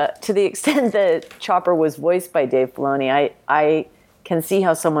Chopper was voiced by Dave Filoni, I can see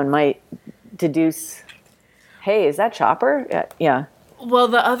how someone might deduce, hey, is that Chopper? Yeah. Well,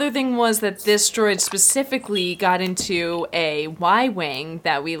 the other thing was that this droid specifically got into a Y-Wing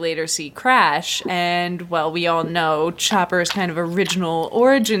that we later see crash, and, well, we all know Chopper's kind of original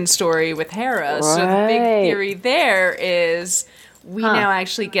origin story with Hera, Right. so the big theory there is we now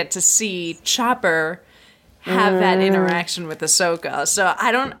actually get to see Chopper have that interaction with Ahsoka. So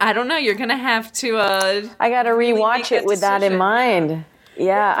I don't know, you're gonna have to I gotta rewatch it with that in mind.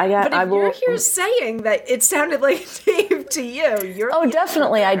 Yeah, But if you're here saying that it sounded like Dave to you, Oh,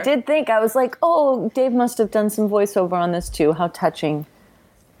 definitely. I did think, I was like, oh, Dave must have done some voiceover on this too. How touching.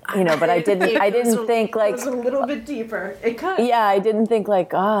 But I didn't think like... It was a little bit deeper. It could. Yeah, I didn't think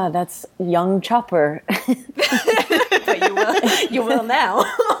like, that's young Chopper. But you will now.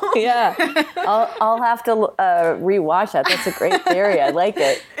 Yeah. I'll have to rewatch that. That's a great theory. I like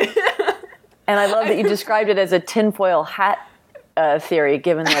it. And I love that you described it as a tinfoil hat theory,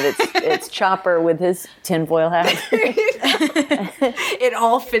 given that it's Chopper with his tinfoil hat. It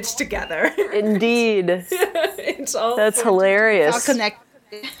all fits together. Indeed. It's all That's hilarious. All connected.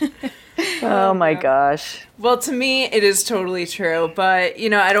 Oh my gosh. Well, to me, it is totally true, but,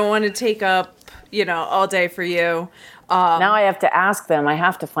 I don't want to take up, all day for you. Now I have to ask them. I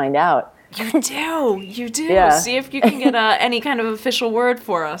have to find out. You do. Yeah. See if you can get any kind of official word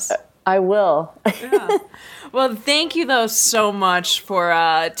for us. I will. Yeah. Well, thank you, though, so much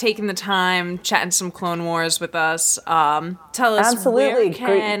for taking the time, chatting some Clone Wars with us. Tell us Absolutely. where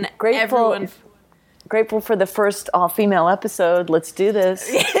can Grateful. everyone... Grateful for the first all-female episode. Let's do this.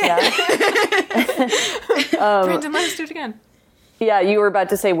 Yeah. Brandon, let us do it again. Yeah, you were about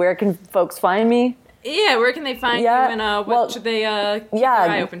to say, where can folks find me? Yeah, where can they find you, and what should they keep their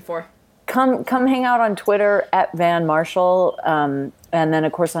eye open for? Come hang out on Twitter at Van Marshall, and then,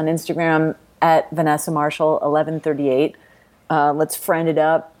 of course, on Instagram at Vanessa Marshall 1138. Let's friend it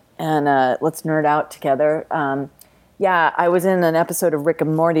up, and let's nerd out together. Yeah, I was in an episode of Rick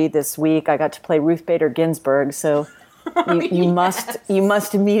and Morty this week. I got to play Ruth Bader Ginsburg, so you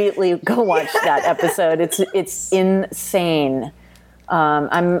must immediately go watch that episode. It's insane.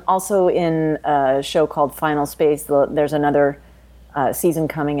 I'm also in a show called Final Space. There's another season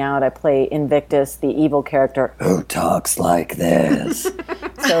coming out. I play Invictus, the evil character who talks like this.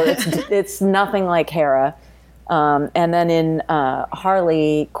 So it's nothing like Hera. And then in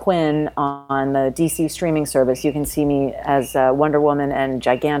Harley Quinn on the DC streaming service, you can see me as Wonder Woman and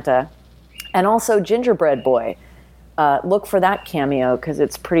Giganta. And also Gingerbread Boy. Look for that cameo because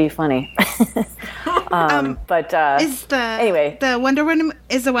it's pretty funny. Anyway, the Wonder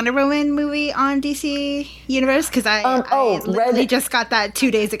Woman movie on DC Universe? Because I literally just got that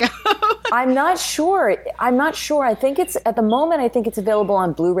 2 days ago. I'm not sure. I think it's at the moment. I think it's available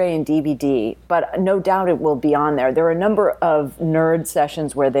on Blu-ray and DVD, but no doubt it will be on there. There are a number of nerd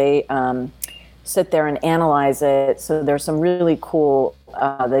sessions where they sit there and analyze it. So there's some really cool.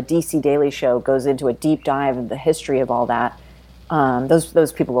 The DC Daily Show goes into a deep dive of the history of all that.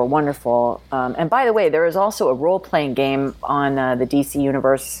 Those people were wonderful. And by the way, there is also a role-playing game on the DC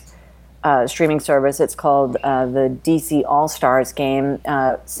Universe streaming service. It's called the DC All-Stars game.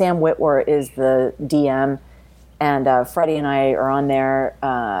 Sam Witwer is the DM, and Freddie and I are on there.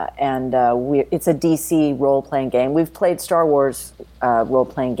 It's a DC role-playing game. We've played Star Wars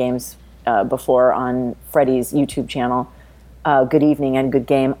role-playing games before on Freddie's YouTube channel. Good Evening and Good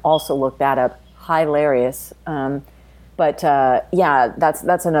Game. Also look that up. Hilarious. But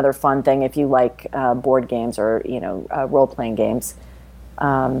that's another fun thing if you like board games or role-playing games.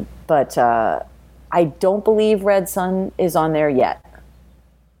 But I don't believe Red Sun is on there yet.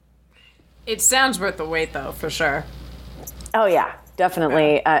 It sounds worth the wait, though, for sure. Oh yeah,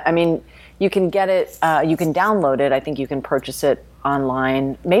 definitely. I mean, you can get it. You can download it. I think you can purchase it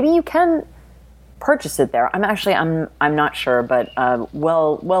online. Maybe you can purchase it there. I'm not sure, but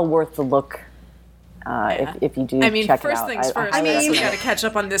well worth the look. If you do, check it out. First things first. We got to catch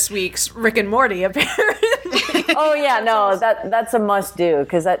up on this week's Rick and Morty, apparently. Oh yeah, no, that's a must do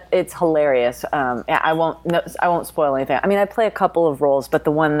because it's hilarious. I won't spoil anything. I mean, I play a couple of roles, but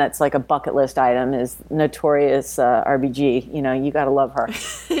the one that's like a bucket list item is Notorious RBG. You know, you gotta love her.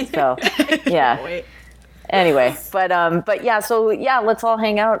 So yeah. Anyway, but yeah, so yeah, let's all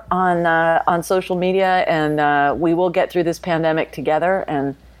hang out on social media, and we will get through this pandemic together.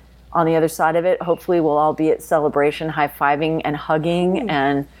 And on the other side of it, hopefully, we'll all be at Celebration, high-fiving and hugging.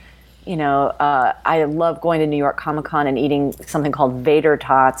 And you know, I love going to New York Comic Con and eating something called Vader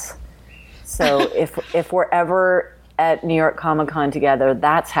Tots. So if we're ever at New York Comic Con together,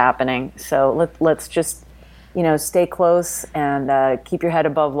 that's happening. So let's just, you know, stay close and keep your head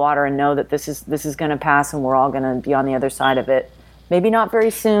above water and know that this is going to pass and we're all going to be on the other side of it. Maybe not very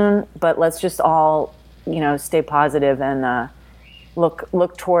soon, but let's just all, you know, stay positive and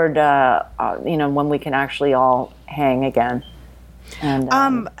look toward, you know, when we can actually all hang again.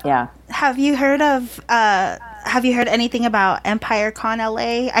 And yeah. Have you heard anything about Empire Con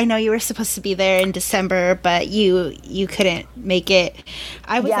LA? I know you were supposed to be there in December, but you couldn't make it.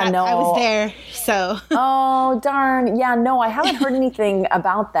 I was there, so. Oh darn! Yeah, no, I haven't heard anything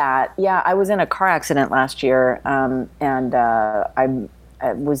about that. Yeah, I was in a car accident last year, and I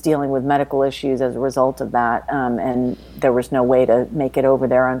was dealing with medical issues as a result of that, and there was no way to make it over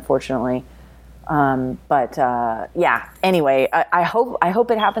there, unfortunately. But yeah. Anyway, I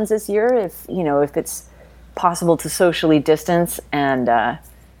hope it happens this year. If it's possible to socially distance and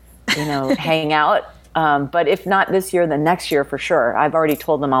you know, hang out. But if not this year, then next year for sure. I've already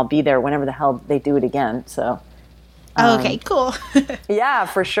told them I'll be there whenever the hell they do it again. So. Okay, cool. Yeah,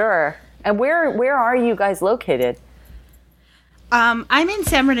 for sure. And where are you guys located? I'm in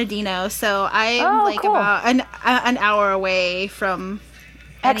San Bernardino, so I'm cool. About an hour away from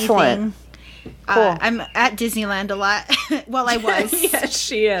Excellent. anything. Cool. I'm at Disneyland a lot. Well, I was. Yes,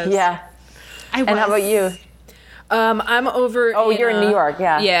 she is. Yeah. I was. And how about you? I'm over. Oh, you're in New York,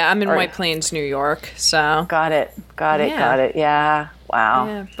 yeah. Yeah, I'm in White Plains, New York. So got it. Yeah. Wow.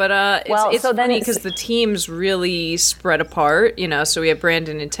 Yeah, but it's funny because the teams really spread apart. You know, so we have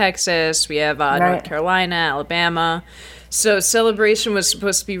Brandon in Texas, we have North Carolina, Alabama. So Celebration was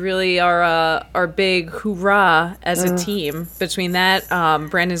supposed to be really our big hoorah as a team. Between that,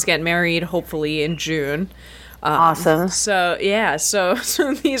 Brandon's getting married hopefully in June. Awesome. So yeah, so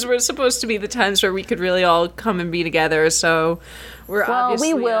these were supposed to be the times where we could really all come and be together. So we're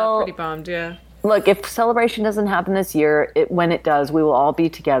obviously pretty bummed. Yeah. Look, if Celebration doesn't happen this year, when it does, we will all be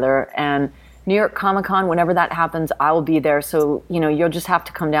together. And New York Comic Con, whenever that happens, I will be there. So you know, you'll just have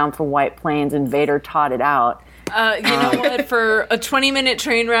to come down from White Plains and Vader tot it out. You know what? For a 20-minute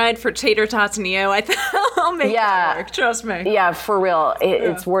train ride for Tater Tots Neo, I'll make that work. Trust me. Yeah, for real.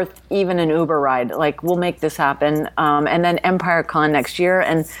 It's worth even an Uber ride. Like, we'll make this happen. And then Empire Con next year.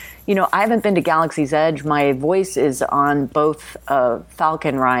 And, you know, I haven't been to Galaxy's Edge. My voice is on both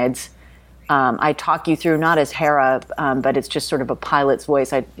Falcon rides. I talk you through, not as Hera, but it's just sort of a pilot's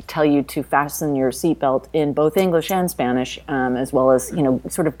voice. I tell you to fasten your seatbelt in both English and Spanish, as well as, you know,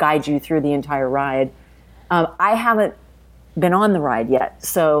 sort of guide you through the entire ride. I haven't been on the ride yet,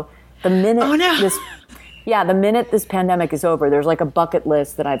 so the minute the minute this pandemic is over, there's like a bucket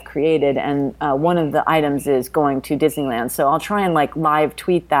list that I've created, and one of the items is going to Disneyland. So I'll try and like live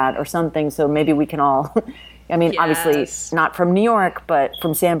tweet that or something, so maybe we can all. I mean, obviously not from New York, but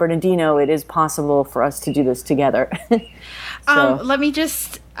from San Bernardino, it is possible for us to do this together.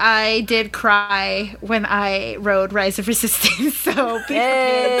 I did cry when I rode Rise of Resistance, so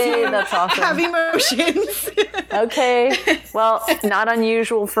that's awesome. Have emotions. Okay, well, not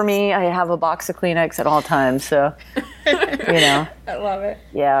unusual for me. I have a box of Kleenex at all times, so you know. I love it.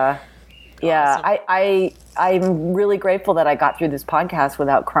 Yeah. Awesome. I'm really grateful that I got through this podcast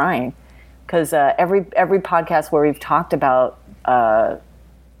without crying, because every podcast where we've talked about the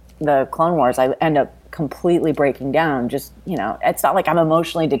Clone Wars, I end up completely breaking down. Just, you know, it's not like I'm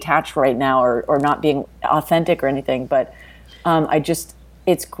emotionally detached right now or not being authentic or anything, but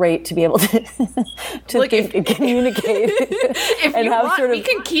it's great to be able to communicate. If and you have want, we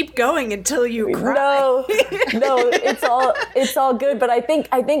can keep going until you cry. No, it's all good. But I think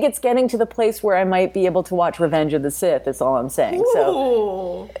it's getting to the place where I might be able to watch Revenge of the Sith. That's all I'm saying. Ooh.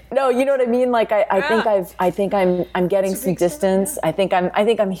 So, no, you know what I mean. Like I think I'm getting some distance. I think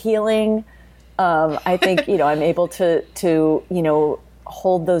I'm healing. I think, you know, I'm able to you know,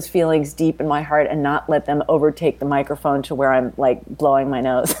 hold those feelings deep in my heart and not let them overtake the microphone to where I'm like blowing my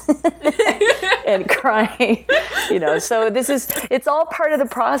nose. and crying, so it's all part of the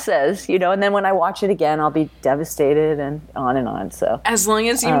process, and then when I watch it again, I'll be devastated and on. So as long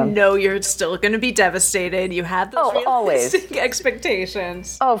as you know you're still going to be devastated, you have those realistic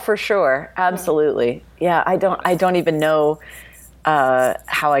expectations. Oh, for sure. Absolutely. Yeah. I don't even know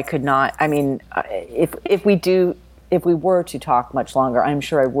how I could not. I mean, if we were to talk much longer, I'm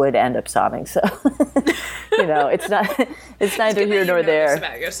sure I would end up sobbing. So, it's neither here nor there.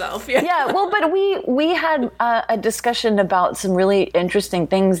 About yourself, yeah. Well, but we had a discussion about some really interesting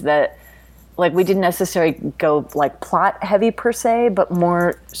things that, like, we didn't necessarily go like plot heavy per se, but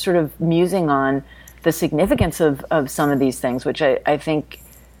more sort of musing on the significance of some of these things, which I think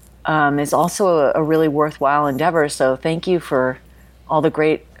is also a really worthwhile endeavor. So, thank you for all the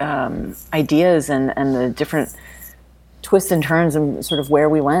great ideas and the different twists and turns and sort of where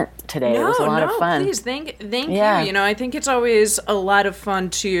we went today. It was a lot of fun. Please, thank you. I think it's always a lot of fun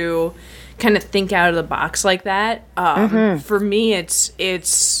to kind of think out of the box like that. For me,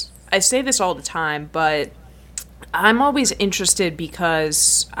 it's I say this all the time, but I'm always interested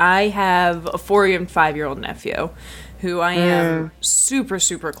because I have a 4 and 5-year-old nephew who I am super,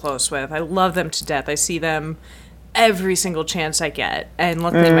 super close with. I love them to death. I see them every single chance I get. And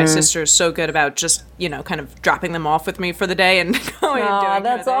luckily my sister is so good about just, kind of dropping them off with me for the day and going and doing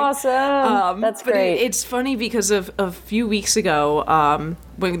that's awesome. That's great. But it's funny because of a few weeks ago,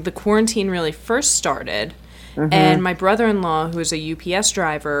 when the quarantine really first started, and my brother-in-law, who is a UPS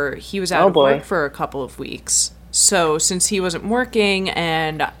driver, he was out of work for a couple of weeks. So since he wasn't working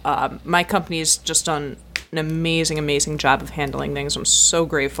and my company's just done an amazing, amazing job of handling things. I'm so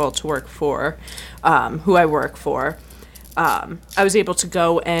grateful to work for who I work for. I was able to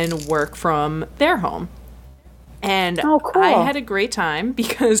go and work from their home. And I had a great time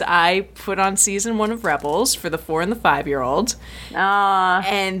because I put on season 1 of Rebels for the 4 and the 5-year-old.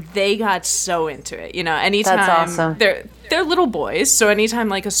 And they got so into it. Anytime that's awesome. They're little boys, so anytime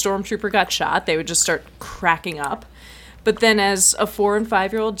like a stormtrooper got shot, they would just start cracking up. But then as a 4 and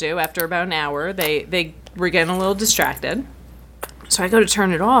 5-year-old do, after about an hour, they were getting a little distracted. So I go to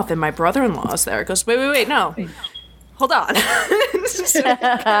turn it off, and my brother-in-law is there. He goes, wait, no. Hold on. So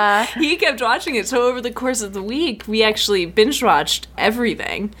he kept watching it. So over the course of the week, we actually binge-watched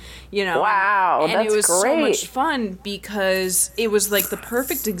everything, Wow, and it was great. So much fun because it was like the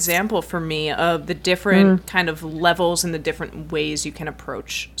perfect example for me of the different kind of levels and the different ways you can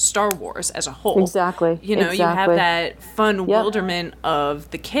approach Star Wars as a whole. Exactly. You have that fun wonderment of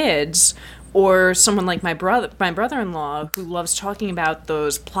the kids, or someone like my brother-in-law who loves talking about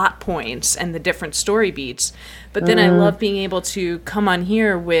those plot points and the different story beats. But then I love being able to come on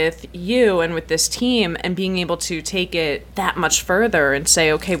here with you and with this team and being able to take it that much further and say,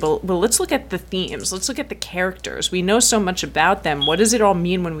 okay, well, let's look at the themes. Let's look at the characters. We know so much about them. What does it all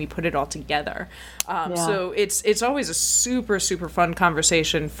mean when we put it all together? So it's always a super, super fun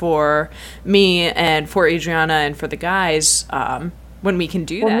conversation for me and for Adriana and for the guys when we can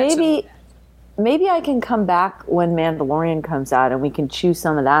do that. Maybe I can come back when Mandalorian comes out and we can chew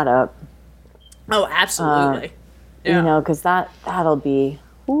some of that up. Oh, absolutely. Because that'll be.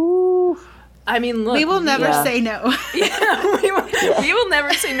 Woo. I mean, look, we will never say no. We will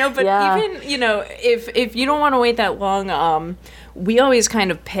never say no. But even if you don't want to wait that long, we always kind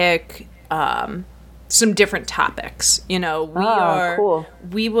of pick some different topics.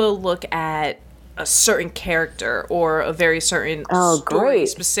 We will look at a certain character or a very certain story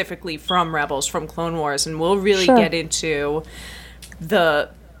specifically from Rebels, from Clone Wars, and we'll really get into the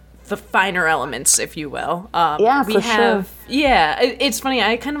finer elements, if you will. Sure. Yeah, it's funny.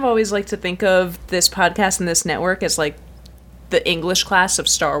 I kind of always like to think of this podcast and this network as like the English class of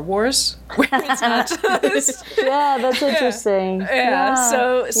Star Wars, where it's not just that's interesting.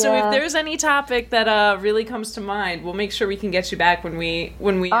 So if there's any topic that really comes to mind, we'll make sure we can get you back when we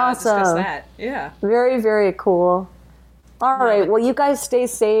discuss that. Yeah, very, very cool. All right, well, you guys stay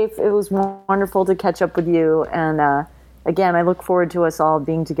safe. It was wonderful to catch up with you, and again, I look forward to us all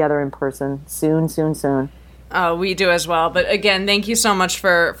being together in person soon. Oh, we do as well. But again, thank you so much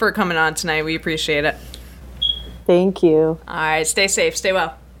for coming on tonight. We appreciate it. Thank you. All right, stay safe, stay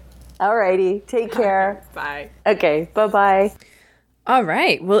well. All righty, take care. Bye. Okay, bye-bye. All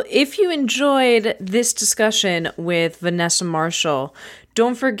right, well, if you enjoyed this discussion with Vanessa Marshall,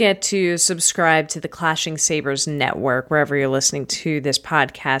 don't forget to subscribe to the Clashing Sabers Network, wherever you're listening to this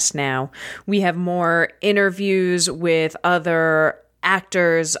podcast now. We have more interviews with other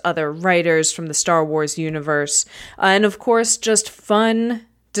actors, other writers from the Star Wars universe, and of course, just fun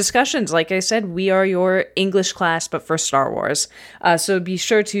discussions. Like I said, we are your English class, but for Star Wars. So be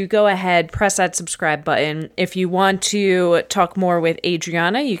sure to go ahead, press that subscribe button. If you want to talk more with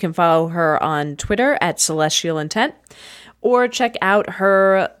Adriana, you can follow her on Twitter at Celestial Intent, or check out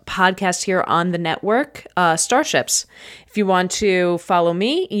her podcast here on the network, Starships. If you want to follow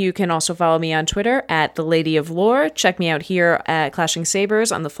me, you can also follow me on Twitter at The Lady of Lore. Check me out here at Clashing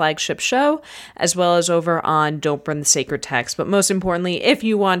Sabers on the flagship show, as well as over on Don't Burn the Sacred Text. But most importantly, if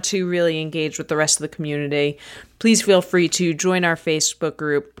you want to really engage with the rest of the community, please feel free to join our Facebook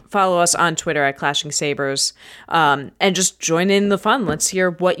group, follow us on Twitter at Clashing Sabers, and just join in the fun. Let's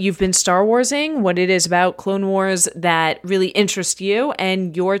hear what you've been Star Warsing, what it is about Clone Wars that really interests you,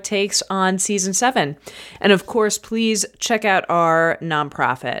 and your takes on Season 7. And of course, please check out our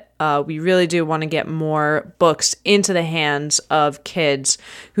nonprofit. We really do want to get more books into the hands of kids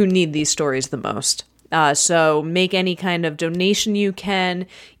who need these stories the most. So make any kind of donation you can,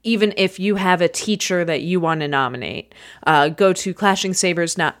 even if you have a teacher that you want to nominate. Go to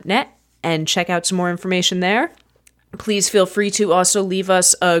clashingsabers.net and check out some more information there. Please feel free to also leave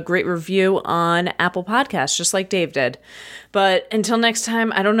us a great review on Apple Podcasts, just like Dave did. But until next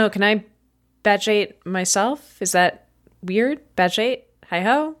time, I don't know, can I batch 8 myself? Is that weird? Batch 8?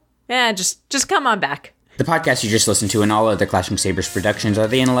 Hi-ho? Yeah, just come on back. The podcast you just listened to and all other Clashing Sabers productions are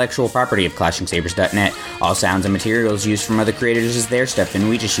the intellectual property of clashingsabers.net. All sounds and materials used from other creators is their stuff, and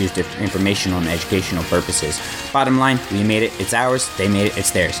we just used it for informational and educational purposes. Bottom line, we made it, it's ours, they made it,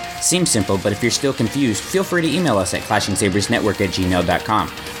 it's theirs. Seems simple, but if you're still confused, feel free to email us at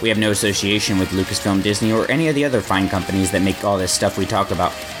clashingsabersnetwork@gmail.com. We have no association with Lucasfilm, Disney, or any of the other fine companies that make all this stuff we talk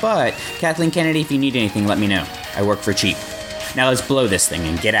about. But, Kathleen Kennedy, if you need anything, let me know. I work for cheap. Now let's blow this thing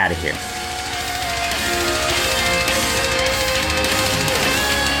and get out of here.